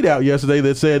 sent a tweet out yesterday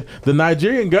that said the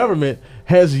Nigerian government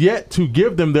has yet to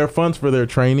give them their funds for their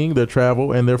training, their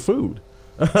travel, and their food.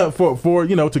 For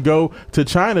to go to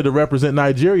China to represent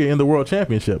Nigeria in the World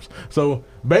Championships. So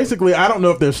basically, I don't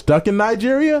know if they're stuck in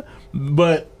Nigeria,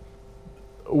 but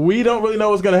we don't really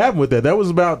know what's going to happen with that. That was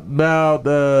about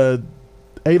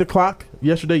 8:00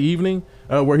 yesterday evening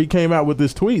where he came out with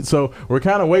this tweet. So we're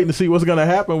kind of waiting to see what's going to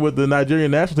happen with the Nigerian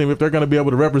national team if they're going to be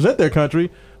able to represent their country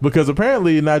because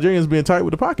apparently Nigerians being tight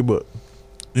with the pocketbook.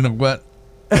 You know what?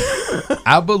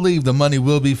 I believe the money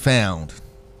will be found,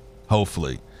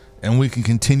 hopefully. And we can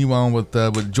continue on with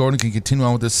Jordan can continue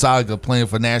on with this saga playing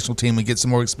for the national team and get some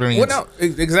more experience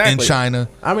in China.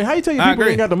 I mean, how you tell you people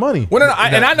ain't got the money? Well, no,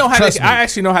 I know how I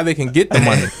actually know how they can get the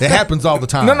money. It happens all the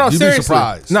time. No, You'd seriously. be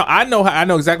surprised. No, I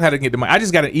know exactly how to get the money. I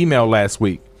just got an email last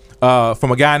week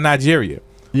from a guy in Nigeria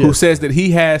who says that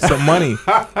he has some money.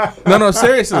 No,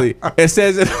 seriously. It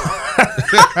says that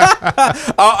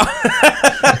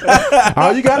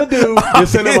all you got to do is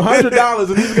send him $100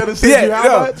 and he's going to send you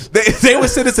how much? They would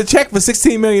send us a check for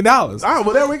 $16 million. Oh,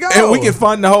 well, there we go. And we can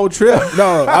fund the whole trip.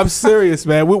 No, I'm serious,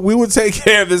 man. We will take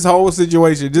care of this whole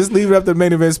situation. Just leave it up to the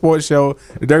Main Event Sports Show,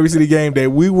 the Derby City Game Day.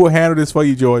 We will handle this for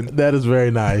you, Jordan. That is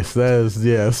very nice. That is,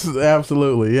 yes,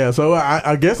 absolutely. Yeah, so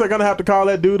I guess they're going to have to call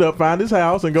that dude up, find his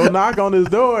house, and go knock on his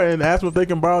door and ask him if they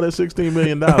can borrow that $16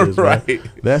 million. Right.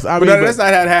 That's not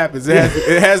how it happens.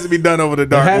 It has to be done over the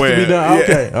dark web. It has to be done.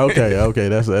 Okay.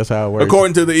 That's how it works.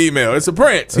 According to the email, it's a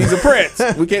prince. He's a prince.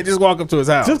 We can't just walk up to his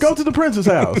house. Just go to the prince's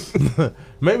house.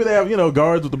 Maybe they have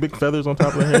guards with the big feathers on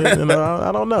top of their head.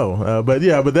 I don't know. But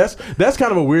that's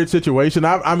kind of a weird situation.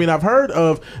 I've heard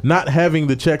of not having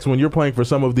the checks when you're playing for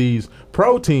some of these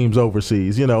pro teams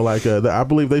overseas. I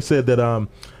believe they said that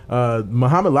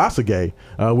Mohamed Lasagay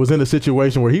was in a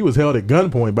situation where he was held at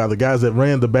gunpoint by the guys that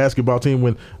ran the basketball team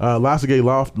when Lasagay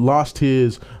lost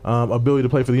his ability to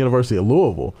play for the University of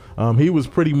Louisville. He was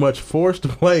pretty much forced to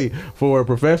play for a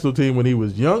professional team when he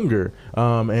was younger,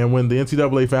 and when the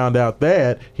NCAA found out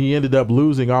that, he ended up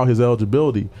losing all his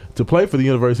eligibility to play for the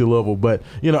University of Louisville. But,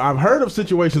 I've heard of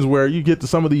situations where you get to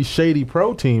some of these shady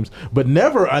pro teams, but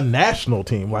never a national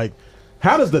team. Like,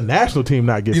 how does the national team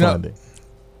not get funding?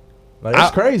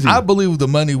 That's crazy. I believe the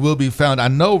money will be found. I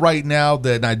know right now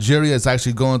that Nigeria is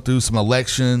actually going through some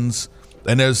elections,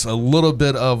 and there's a little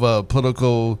bit of a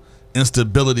political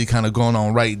instability kind of going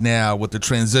on right now with the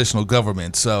transitional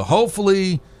government. So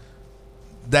hopefully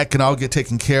that can all get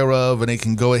taken care of, and they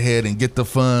can go ahead and get the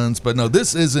funds. But no,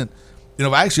 this isn't.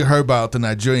 I actually heard about the not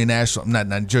Nigerian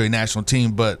national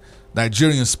team, but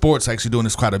Nigerian sports actually doing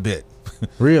this quite a bit.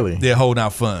 Really? They're holding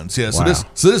out funds. Yeah. Wow.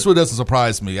 So this really doesn't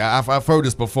surprise me. I've heard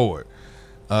this before.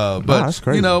 But that's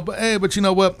crazy. But you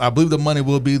know what? I believe the money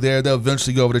will be there. They'll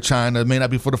eventually go over to China. It may not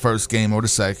be for the first game or the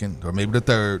second or maybe the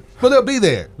third, but they'll be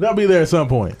there. They'll be there at some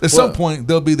point. At some point,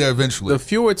 they'll be there eventually. The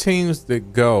fewer teams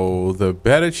that go, the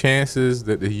better chances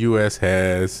that the U.S.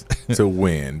 has to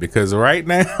win. Because right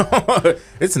now,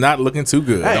 it's not looking too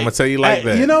good. I'm gonna tell you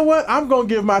that. You know what? I'm gonna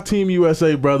give my Team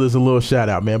USA brothers a little shout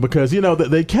out, man, because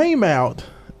they came out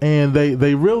and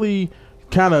they really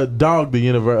kind of dogged the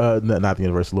not the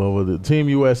University of Louisville, the Team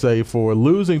USA for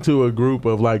losing to a group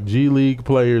of like G League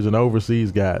players and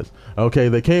overseas guys. Okay,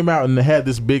 they came out and had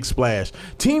this big splash.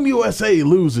 Team USA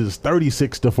loses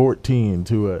 36-14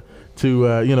 to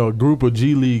a group of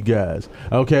G League guys.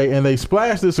 Okay, and they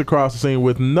splashed this across the scene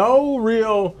with no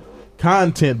real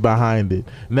content behind it.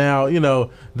 Now,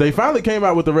 they finally came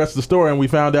out with the rest of the story, and we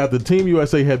found out that Team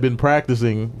USA had been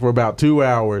practicing for about 2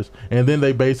 hours, and then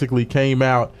they basically came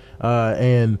out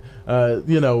and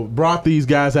brought these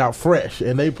guys out fresh,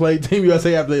 and they played Team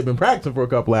USA after they'd been practicing for a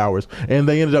couple hours, and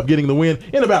they ended up getting the win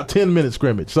in about 10-minute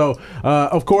scrimmage. So,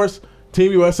 of course,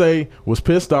 Team USA was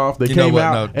pissed off. They came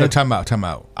out. No, time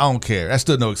out. I don't care. That's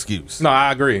still no excuse. No,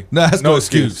 I agree. No, that's no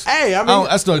excuse. Hey, I mean,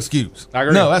 that's no excuse. I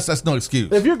agree. No, that's no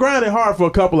excuse. If you're grinding hard for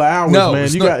a couple of hours,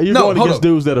 man, you're going against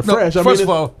dudes that are fresh. First of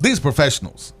all, these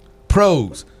professionals,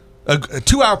 pros. A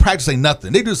 2-hour practice ain't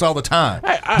nothing. They do this all the time.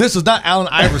 This is not Allen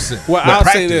Iverson. Well, I'll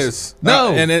say this.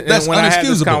 No, and that's when unexcusable. I have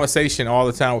this conversation all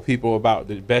the time with people about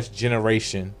the best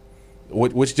generation,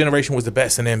 which generation was the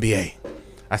best in the NBA,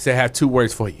 I say I have 2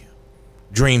 words for you.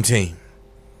 Dream team.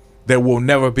 There will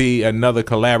never be another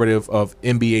collaborative of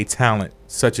NBA talent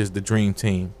such as the Dream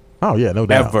Team. Oh, yeah, no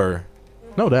doubt. Ever.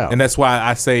 No doubt. And that's why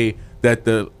I say that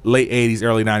the late 80s,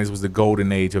 early 90s was the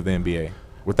golden age of the NBA.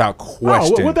 Without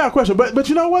question. Oh, without question. But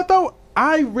you know what, though?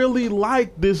 I really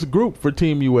like this group for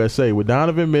Team USA with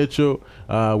Donovan Mitchell,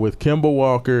 with Kemba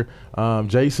Walker,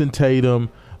 Jason Tatum,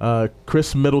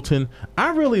 Chris Middleton.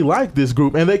 I really like this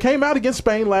group. And they came out against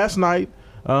Spain last night.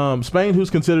 Spain, who's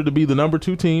considered to be the number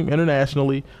 2 team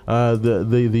internationally,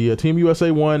 the Team USA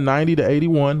won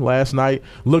 90-81 last night.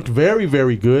 Looked very,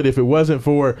 very good. If it wasn't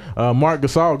for Marc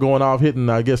Gasol going off hitting,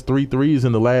 I guess, 3 threes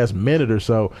in the last minute or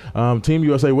so, Team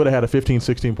USA would have had a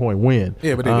 15-16 point win.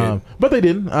 Yeah, but they didn't. But they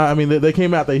didn't. I mean, they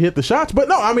came out, they hit the shots. But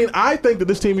no, I mean, I think that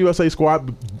this Team USA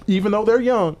squad, even though they're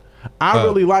young, I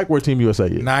really like where Team USA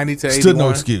is. 90-81. Still no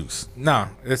excuse. No,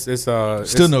 it's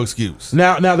still no excuse.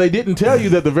 Now they didn't tell you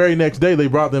that the very next day they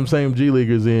brought them same G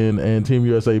Leaguers in, and Team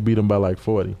USA beat them by like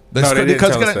 40.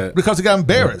 Because they got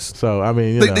embarrassed. So I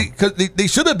mean, they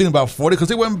should have been about 40 because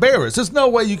they were embarrassed. There's no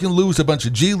way you can lose a bunch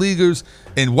of G Leaguers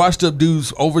and washed up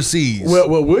dudes overseas.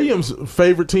 Well, Williams'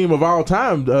 favorite team of all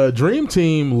time, Dream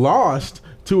Team, lost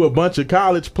to a bunch of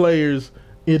college players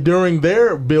during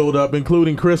their build-up,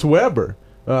 including Chris Webber.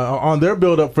 On their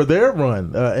build-up for their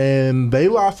run, and they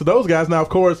lost to those guys. Now, of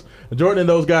course, Jordan and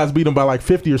those guys beat them by like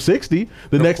 50 or 60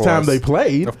 the next time they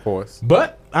played. Of course.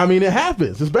 But, I mean, it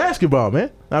happens. It's basketball,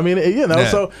 man. I mean,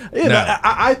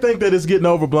 I think that it's getting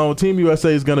overblown. Team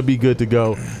USA is going to be good to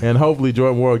go, and hopefully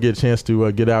Jordan Ward will get a chance to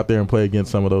get out there and play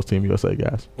against some of those Team USA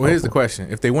guys. Well, here's the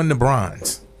question. If they win the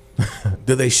bronze,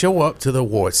 do they show up to the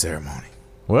award ceremony?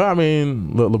 Well, I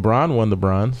mean, LeBron won the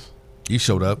bronze. He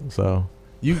showed up. So...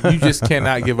 You just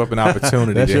cannot give up an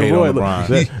opportunity to hate on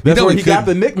LeBron. That's where he got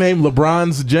the nickname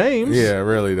LeBron's James. Yeah,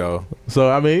 really though. So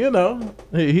I mean,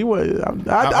 he was. I'm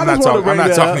not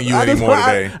talking to you anymore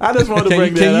today. I just wanted to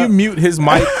bring that up. Can you mute his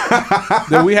mic?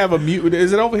 Do we have a mute?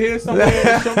 Is it over here somewhere?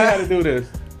 Show me how to do this.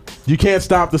 You can't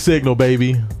stop the signal,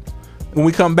 baby. When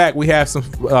we come back, we have some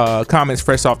comments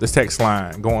fresh off this text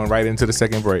line going right into the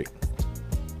second break.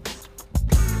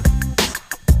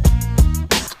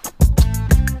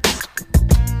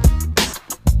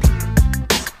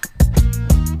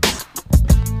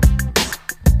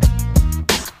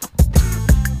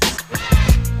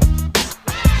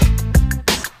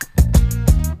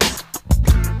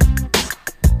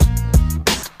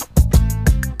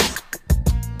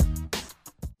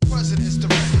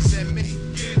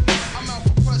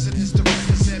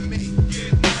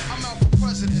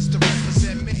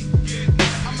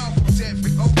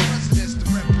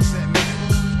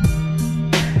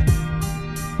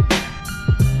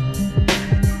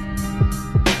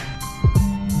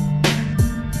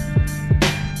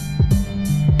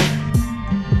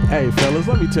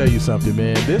 fellas, let me tell you something,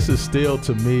 man. This is still,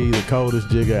 to me, the coldest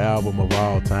Jigga album of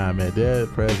all time, man. Dead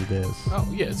Presidents. Oh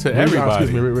yeah, to everybody.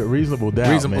 Excuse me, Reasonable Doubt.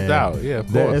 Reasonable man. Doubt, yeah,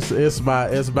 of course. It's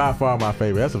by far my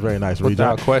favorite. That's a very nice read.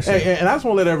 Without question. Hey, and I just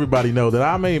want to let everybody know that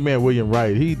our main man William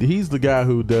Wright, he's the guy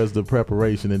who does the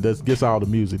preparation and gets all the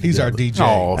music. He's together. our DJ.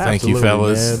 Oh, thank you,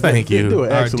 fellas. Man. Thank They you. do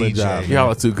an Our excellent DJ. job. Man.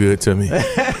 Y'all are too good to me.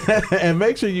 And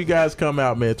make sure you guys come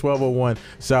out, man. 1201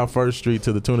 South 1st Street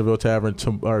to the Tunaville Tavern.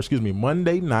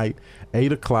 Monday night,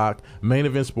 8 o'clock. Main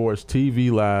Event Sports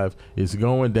TV Live is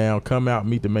going down. Come out,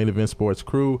 meet the Main Event Sports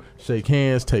crew, shake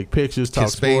hands, take pictures, talk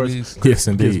Kiss sports, babies. Yes,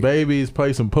 indeed. kiss babies,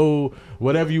 play some pool,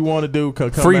 whatever you want to do.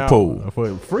 Come Free out pool.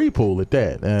 for free pool at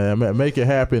that. Make it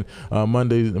happen.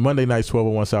 Monday nights,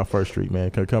 1201 South 1st Street,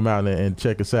 man. Come out and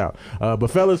check us out. But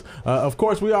fellas, of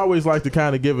course, we always like to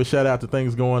kind of give a shout out to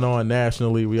things going on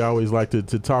nationally. We always like to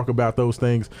talk about those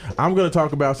things. I'm going to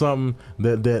talk about something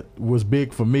that was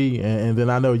big for me, and then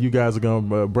I know you guys are going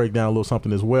to break down a little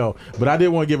something as well. But I did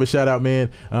want to give a shout out,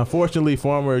 man. Unfortunately,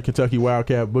 former Kentucky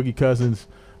Wildcat Boogie Cousins,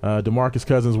 DeMarcus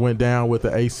Cousins, went down with the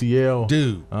ACL.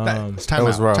 Dude, that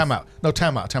was rough. time out. No,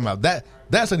 time out.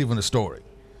 That's not even a story.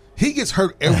 He gets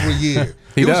hurt every year.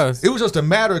 He It does. was just a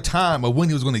matter of time of when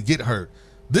he was going to get hurt.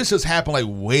 This just happened like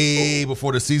way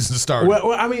before the season started.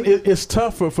 Well, I mean, it's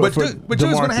tough for But dude, it's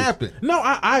DeMarcus. gonna happen. No,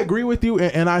 I agree with you,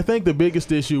 and I think the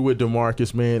biggest issue with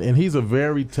DeMarcus, man, and he's a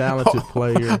very talented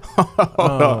player.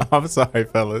 Hold on. I'm sorry,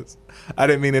 fellas. I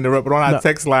didn't mean to interrupt, but on our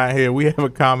text line here, we have a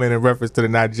comment in reference to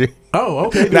the Oh,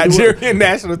 okay. Nigerian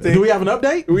national team. Do we have an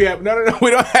update? We have no.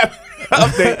 We don't have an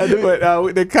update.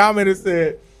 But the commenter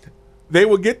said they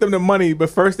will get them the money, but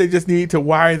first they just need to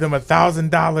wire them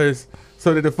 $1,000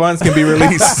 so that the funds can be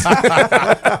released.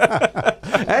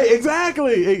 Hey,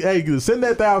 exactly. Hey, send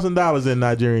that $1,000 in,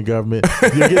 Nigerian government.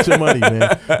 You'll get your money,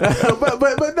 man.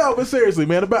 but seriously,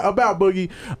 man, about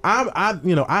Boogie,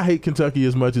 I hate Kentucky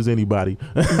as much as anybody,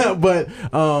 but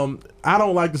I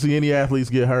don't like to see any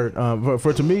athletes get hurt.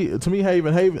 To me,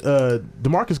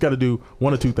 DeMarcus got to do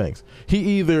one of two things.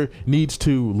 He either needs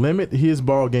to limit his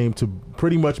ball game to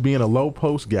pretty much being a low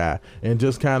post guy and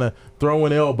just kind of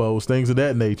throwing elbows, things of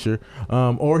that nature,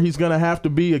 or he's going to have to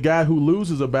be a guy who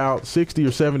loses about 60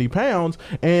 or 70 pounds,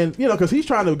 and because he's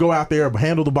trying to go out there,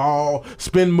 handle the ball,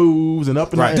 spin moves, and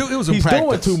up and Right. down. Dude, it was in he's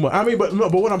practice. doing too much. I mean, but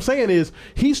what I'm saying is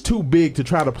he's too big to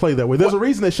try to play that way. There's a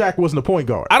reason that Shaq wasn't a point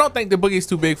guard. I don't think the Boogie's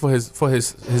too big for his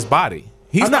body.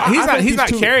 He's not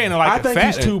carrying it like I a think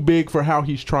fat. he's too big for how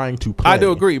he's trying to play. I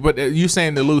do agree, but you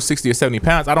saying to lose 60 or 70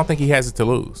 pounds, I don't think he has it to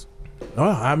lose.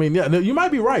 I mean, yeah, you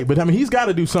might be right, but I mean, he's got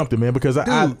to do something, man. Because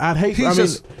I'd hate. He's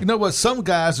just, you know what? Some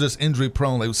guys are just injury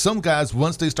prone. Like some guys,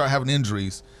 once they start having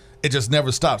injuries, it just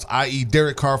never stops. I.e.,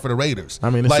 Derek Carr for the Raiders. I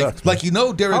mean, it sucks,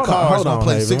 man. Derek Carr is going to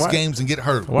play Haven. 6 games and get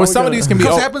hurt. Well, some of these can be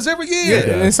Because it happens every year.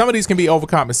 Yeah, and some of these can be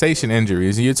overcompensation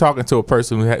injuries. And you're talking to a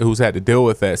person who's had to deal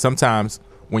with that. Sometimes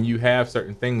when you have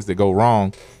certain things that go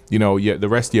wrong, the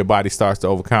rest of your body starts to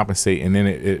overcompensate, and then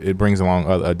it brings along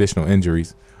other additional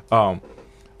injuries.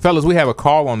 Fellas, we have a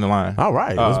call on the line. All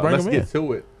right, let's bring him in. Let's get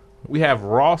to it. We have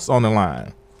Ross on the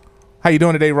line. How you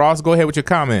doing today, Ross? Go ahead with your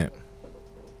comment.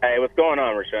 Hey, what's going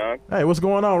on, Rashawn? Hey, what's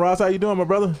going on, Ross? How you doing, my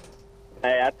brother?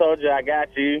 Hey, I told you I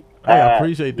got you. Hey, I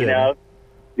appreciate that.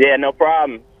 Yeah, no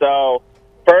problem. So,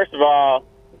 first of all,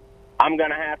 I'm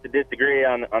gonna have to disagree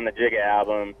on the Jigga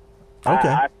album. Okay.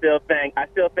 I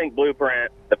still think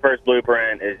Blueprint, the first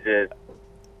Blueprint, is just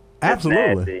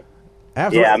Absolutely. nasty.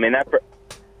 Absolutely. Yeah, I mean that.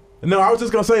 No, I was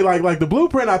just gonna say, like the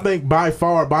Blueprint. I think by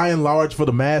and large, for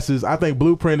the masses, I think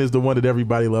Blueprint is the one that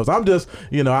everybody loves. I'm just,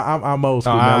 I'm old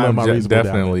school. I love my Reasonable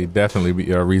Doubt. Definitely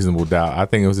be a Reasonable Doubt. I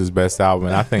think it was his best album,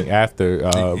 and I think after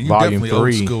you Volume definitely 3,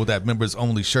 old school with that members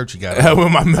only shirt you got.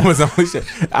 with my members only shirt.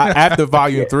 After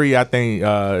Volume 3, I think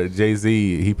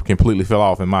Jay-Z he completely fell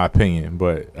off, in my opinion.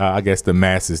 But I guess the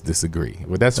masses disagree.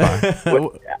 But that's fine.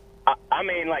 I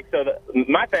mean,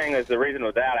 my thing is the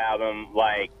Reasonable Doubt album,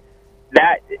 like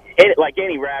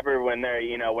any rapper when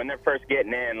they're first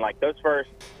getting in, like those first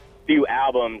few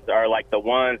albums are like the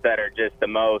ones that are just the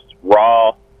most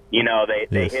raw.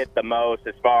 They hit the most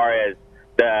as far as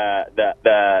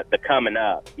the coming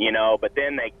up. But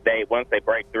then they once they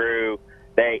break through,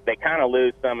 they kind of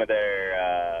lose some of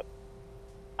their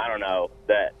I don't know,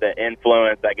 the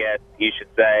influence, I guess you should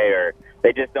say, or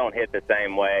they just don't hit the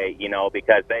same way,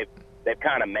 because they've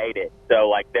kind of made it. So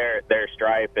like their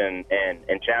strife and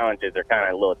challenges are kind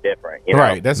of a little different.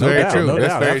 Right. That's very true. No That's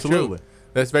doubt, very absolutely. true.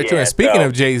 That's very true. And speaking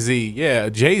of Jay-Z,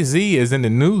 Jay-Z is in the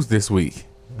news this week.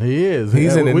 He is.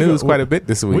 He's in the news quite a bit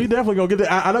this week. We definitely gonna get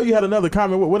that. I know you had another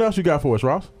comment. What else you got for us,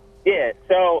 Ross? Yeah.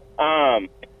 So, and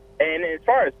as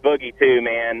far as Boogie too,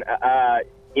 man,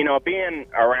 being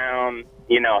around,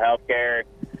 healthcare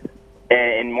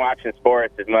and watching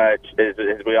sports as much as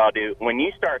we all do, when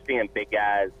you start seeing big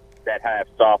guys that have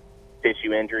soft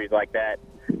tissue injuries like that,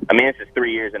 I mean, this is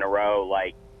 3 years in a row.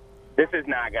 Like, this is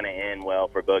not going to end well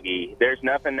for Boogie. There's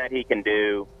nothing that he can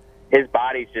do. His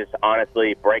body's just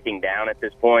honestly breaking down at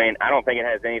this point. I don't think it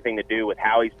has anything to do with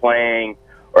how he's playing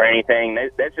or anything.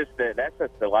 That's just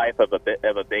the life of a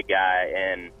big guy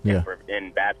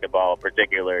in basketball,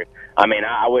 particularly. I mean,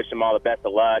 I wish him all the best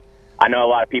of luck. I know a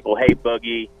lot of people hate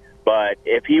Boogie, but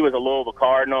if he was a Louisville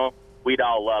Cardinal, we'd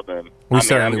all love him. We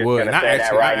certainly would. And I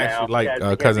actually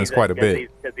like Cousins quite a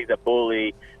bit. Because he's a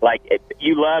bully. Like,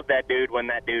 you love that dude when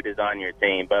that dude is on your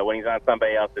team, but when he's on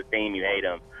somebody else's team, you hate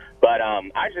him. But I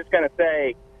was just going to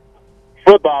say,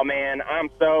 football, man,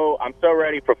 I'm so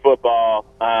ready for football.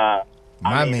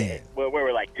 Man.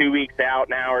 We're like 2 weeks out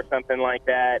now or something like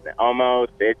that,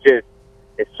 almost. It's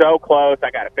so close. I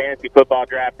got a fantasy football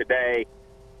draft today.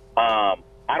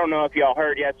 I don't know if y'all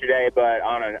heard yesterday, but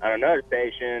on another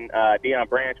station, Deion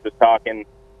Branch was talking,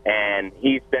 and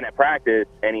he's been at practice,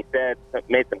 and he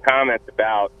made some comments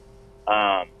about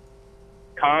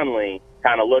Conley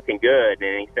kind of looking good,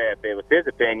 and he said if it was his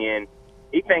opinion,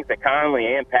 he thinks that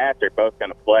Conley and Pass are both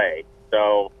going to play.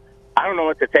 So I don't know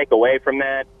what to take away from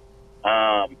that.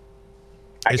 I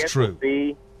it's guess true. We'll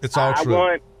see. It's all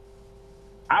true.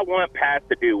 I want Pass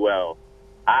to do well.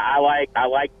 I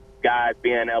like guys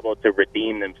being able to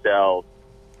redeem themselves,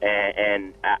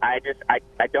 and I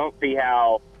don't see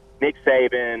how Nick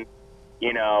Saban,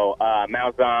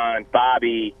 Malzahn,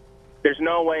 Bobby, there's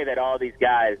no way that all these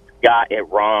guys got it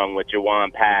wrong with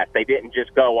Jawan Pass. They didn't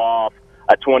just go off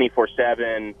a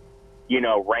 24/7,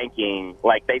 ranking.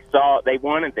 Like, they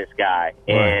wanted this guy,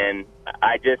 right. And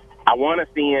I want to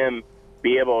see him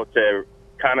be able to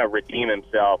kind of redeem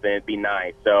himself and be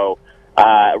nice. So,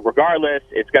 regardless,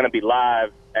 it's going to be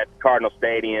live at the Cardinal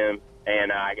Stadium,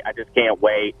 and I just can't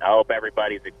wait. I hope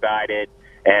everybody's excited.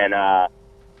 And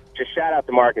just shout out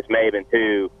to Marcus Maven,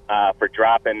 too, for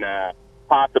dropping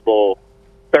possible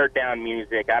third down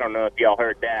music. I don't know if y'all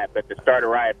heard that, but the Start a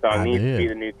Riot song needs to be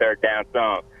the new third down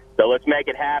song. So let's make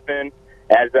it happen.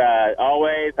 As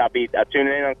always, I'll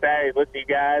tuning in on Saturdays. Listen to you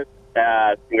guys.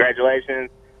 Congratulations.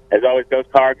 As always, go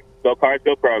Cards, go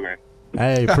Program.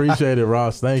 Hey, appreciate it,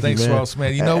 Ross. Thanks, man. Thanks, Ross,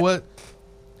 man. You know what?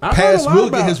 Pass will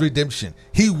get his redemption.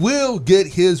 He will get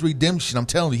his redemption. I'm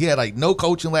telling you, he had like no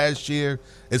coaching last year.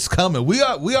 It's coming. We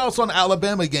also in the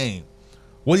Alabama game.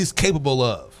 What he's capable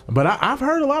of. But I've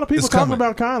heard a lot of people talking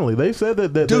about Conley. They said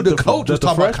that dude, the coach was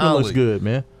talking about Conley. Looks good,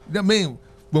 man. I mean,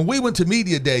 when we went to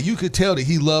media day, you could tell that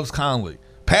he loves Conley.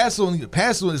 Passon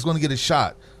is going to get a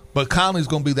shot, but Conley's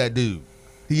going to be that dude.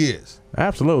 He is.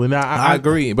 Absolutely. Now I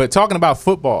agree. But talking about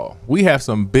football, we have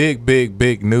some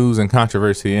big news and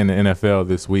controversy in the NFL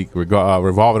this week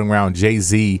revolving around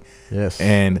Jay-Z, yes,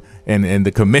 and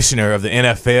the commissioner of the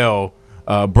NFL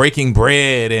breaking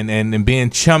bread and being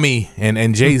chummy,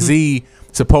 and Jay-Z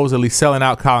supposedly selling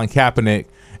out Colin Kaepernick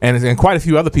and quite a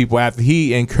few other people after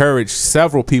he encouraged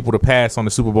several people to pass on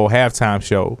the Super Bowl halftime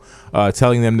show,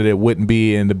 telling them that it wouldn't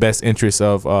be in the best interest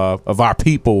of our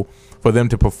people for them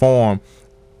to perform.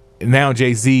 Now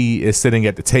Jay-Z is sitting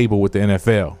at the table with the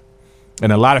NFL,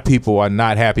 and a lot of people are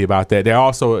not happy about that. There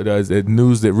also is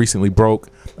news that recently broke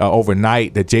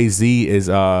overnight that Jay-Z is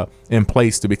in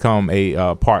place to become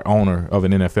a part owner of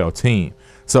an NFL team.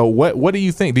 So what do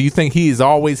you think? Do you think he's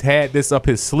always had this up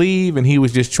his sleeve and he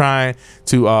was just trying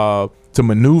to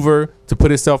maneuver to put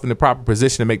himself in the proper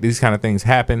position to make these kind of things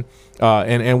happen?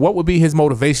 And what would be his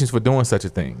motivations for doing such a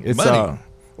thing? It's money.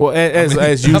 Well,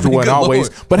 as usual and always.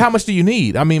 Lord. But how much do you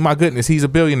need? I mean, my goodness, he's a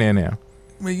billionaire now.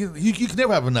 I mean, you can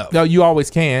never have enough. No, you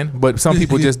always can, but some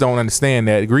people just don't understand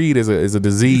that greed is a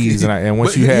disease, and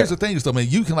once you have. Here's the thing, though, man,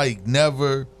 you can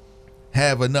never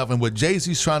have enough. And what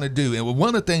Jay-Z's trying to do, and one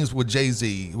of the things with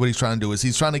Jay-Z, what he's trying to do is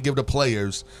he's trying to give the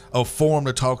players a forum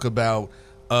to talk about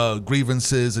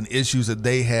grievances and issues that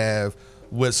they have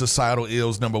with societal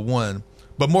ills, number one.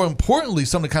 But more importantly,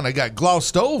 something kind of got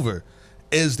glossed over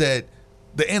is that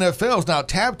the NFL's now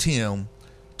tapped him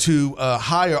to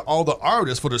hire all the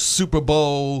artists for the Super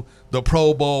Bowl, the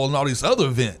Pro Bowl, and all these other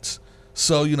events.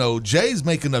 So, Jay's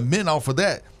making a mint off of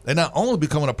that. And not only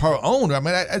becoming a part owner, I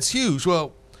mean, that's huge.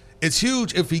 Well, it's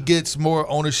huge if he gets more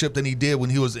ownership than he did when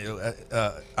he was,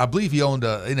 I believe he owned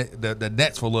the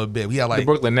Nets for a little bit. He had the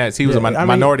Brooklyn Nets. He was a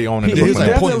minority owner. He's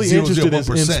definitely interested in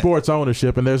sports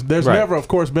ownership, and there's never, of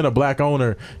course, been a black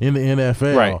owner in the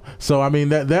NFL. Right. So, I mean,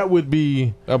 that would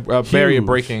be a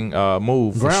barrier-breaking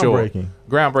move for sure.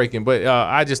 Groundbreaking. But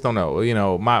I just don't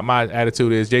know. My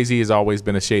attitude is Jay-Z has always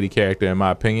been a shady character, in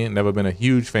my opinion. Never been a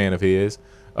huge fan of his.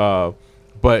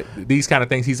 But these kind of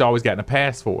things, he's always gotten a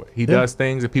pass for it. He does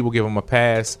things and people give him a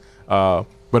pass.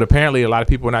 But apparently a lot of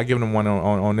people are not giving him one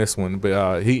on this one.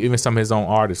 But even some of his own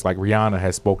artists, like Rihanna,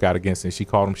 has spoke out against it. She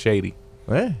called him shady.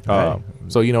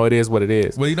 So, you know, it is what it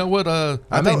is. Well, you know what?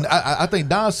 I think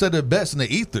Nas said it best in the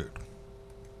ether.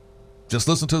 Just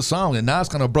listen to the song, and Nas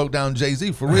kind of broke down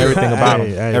Jay-Z for real. Everything about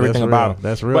him. Everything about him.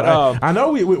 That's real. But, I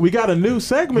know we got a new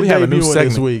segment. We have a new segment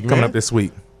this week, coming up this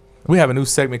week. We have a new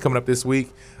segment coming up this week.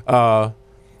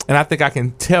 And I think I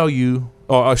can tell you,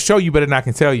 or show you better than I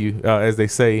can tell you, as they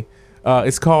say.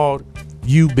 It's called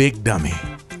You Big Dummy.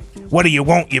 What do you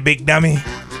want, you big dummy?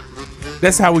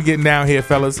 That's how we're getting down here,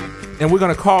 fellas. And we're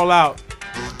going to call out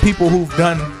people who've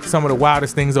done some of the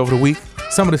wildest things over the week,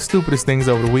 some of the stupidest things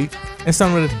over the week, and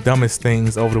some of the dumbest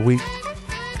things over the week.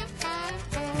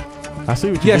 I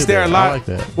see what you Yes, did there are a lot. I like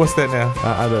that. What's that now?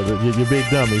 You big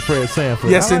dummy, Fred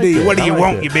Sanford. Yes, like indeed. that. What do you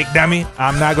want, that. you big dummy?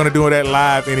 I'm not going to do that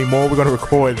live anymore. We're going to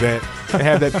record that and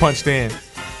have that punched in.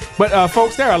 But,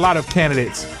 folks, there are a lot of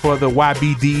candidates for the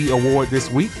YBD award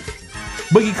this week.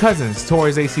 Boogie Cousins tore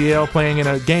his ACL playing in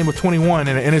a game of 21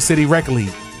 in an inner city rec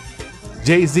league.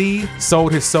 Jay-Z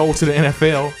sold his soul to the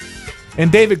NFL.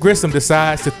 And David Grissom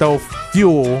decides to throw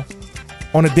fuel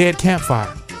on a dead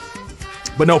campfire.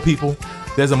 But no, people,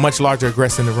 there's a much larger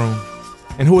aggressor in the room.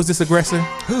 And who is this aggressor?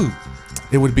 Who?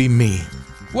 It would be me.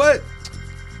 What?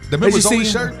 The members only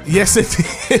shirt? Yes, it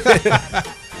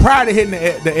prior to hitting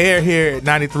the air here at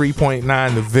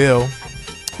 93.9 The Ville,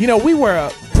 you know, we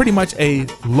were pretty much a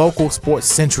local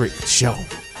sports-centric show.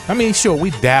 I mean, sure,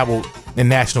 we dabbled in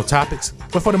national topics,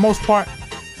 but for the most part,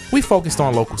 we focused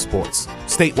on local sports,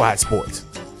 statewide sports.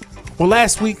 Well,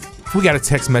 last week, we got a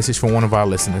text message from one of our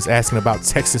listeners asking about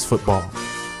Texas football.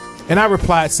 And I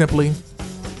replied simply,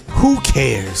 who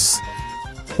cares?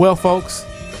 Well, folks,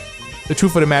 the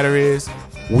truth of the matter is,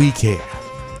 we care.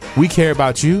 We care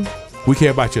about you. We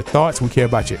care about your thoughts. We care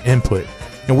about your input.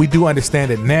 And we do understand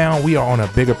that now we are on a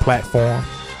bigger platform.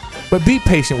 But be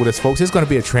patient with us, folks. It's going to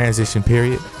be a transition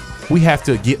period. We have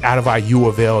to get out of our U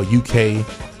of L, UK,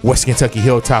 West Kentucky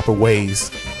Hilltopper ways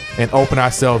and open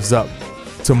ourselves up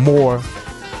to more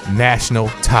national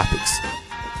topics.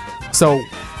 So,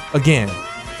 again,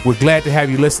 we're glad to have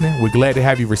you listening. We're glad to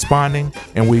have you responding.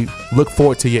 And we look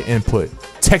forward to your input.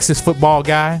 Texas football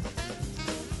guy,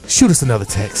 shoot us another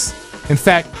text. In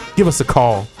fact, give us a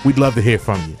call. We'd love to hear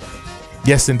from you.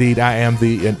 Yes, indeed, I am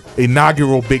the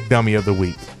inaugural Big Dummy of the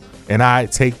Week. And I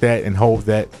take that and hold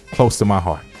that close to my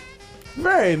heart.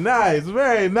 Very nice,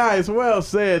 very nice. Well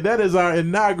said. That is our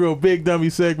inaugural Big Dummy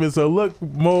segment. So look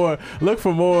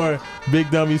for more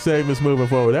Big Dummy segments moving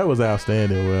forward. That was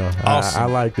outstanding. Well, awesome. I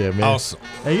like that, man. Awesome.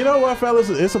 And you know what, fellas?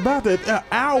 It's about that. An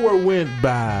hour went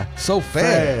by so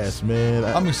fast, man.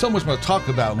 I mean, so much more to talk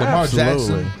about. Lamar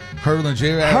Absolutely. Jackson, Hurling,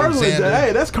 Jerry Alexander.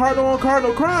 Hey, that's Cardinal on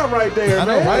Cardinal crime right there, I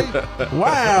man. know, right?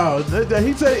 Wow.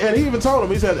 He said, and he even told him.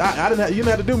 He said, you didn't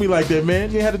have to do me like that, man.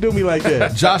 You didn't have to do me like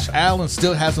that. Josh Allen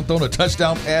still hasn't thrown a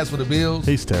touchdown pass for the Bills.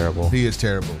 He's terrible. He is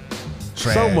terrible.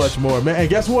 Trash. So much more, man. And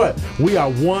guess what? We are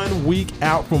 1 week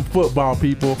out from football,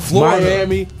 people. Florida.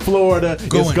 Miami, Florida is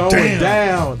going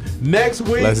down. Next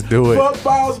week, let's do it.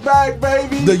 Football's back,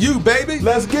 baby. The U, baby.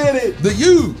 Let's get it. The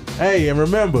U. Hey, and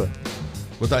remember,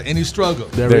 without any struggle,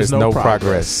 there's no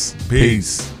progress.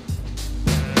 Peace.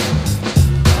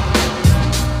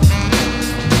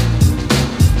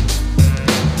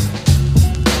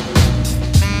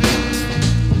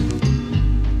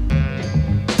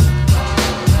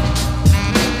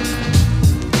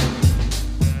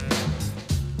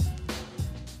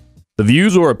 The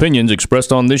views or opinions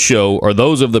expressed on this show are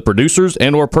those of the producers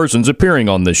and or persons appearing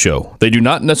on this show. They do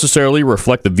not necessarily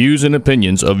reflect the views and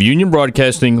opinions of Union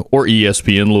Broadcasting or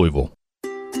ESPN Louisville.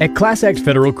 At Class Act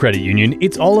Federal Credit Union,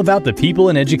 it's all about the people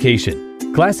and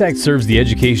education. Class Act serves the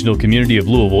educational community of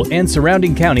Louisville and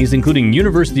surrounding counties, including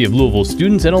University of Louisville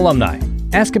students and alumni.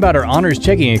 Ask about our honors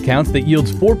checking accounts that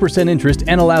yields 4% interest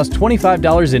and allows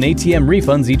 $25 in ATM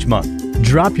refunds each month.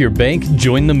 Drop your bank,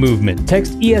 join the movement.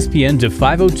 Text ESPN to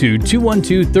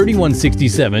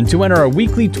 502-212-3167 to enter our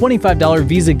weekly $25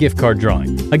 Visa gift card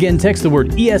drawing. Again, text the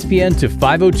word ESPN to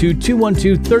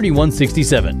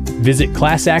 502-212-3167. Visit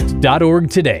classact.org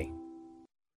today.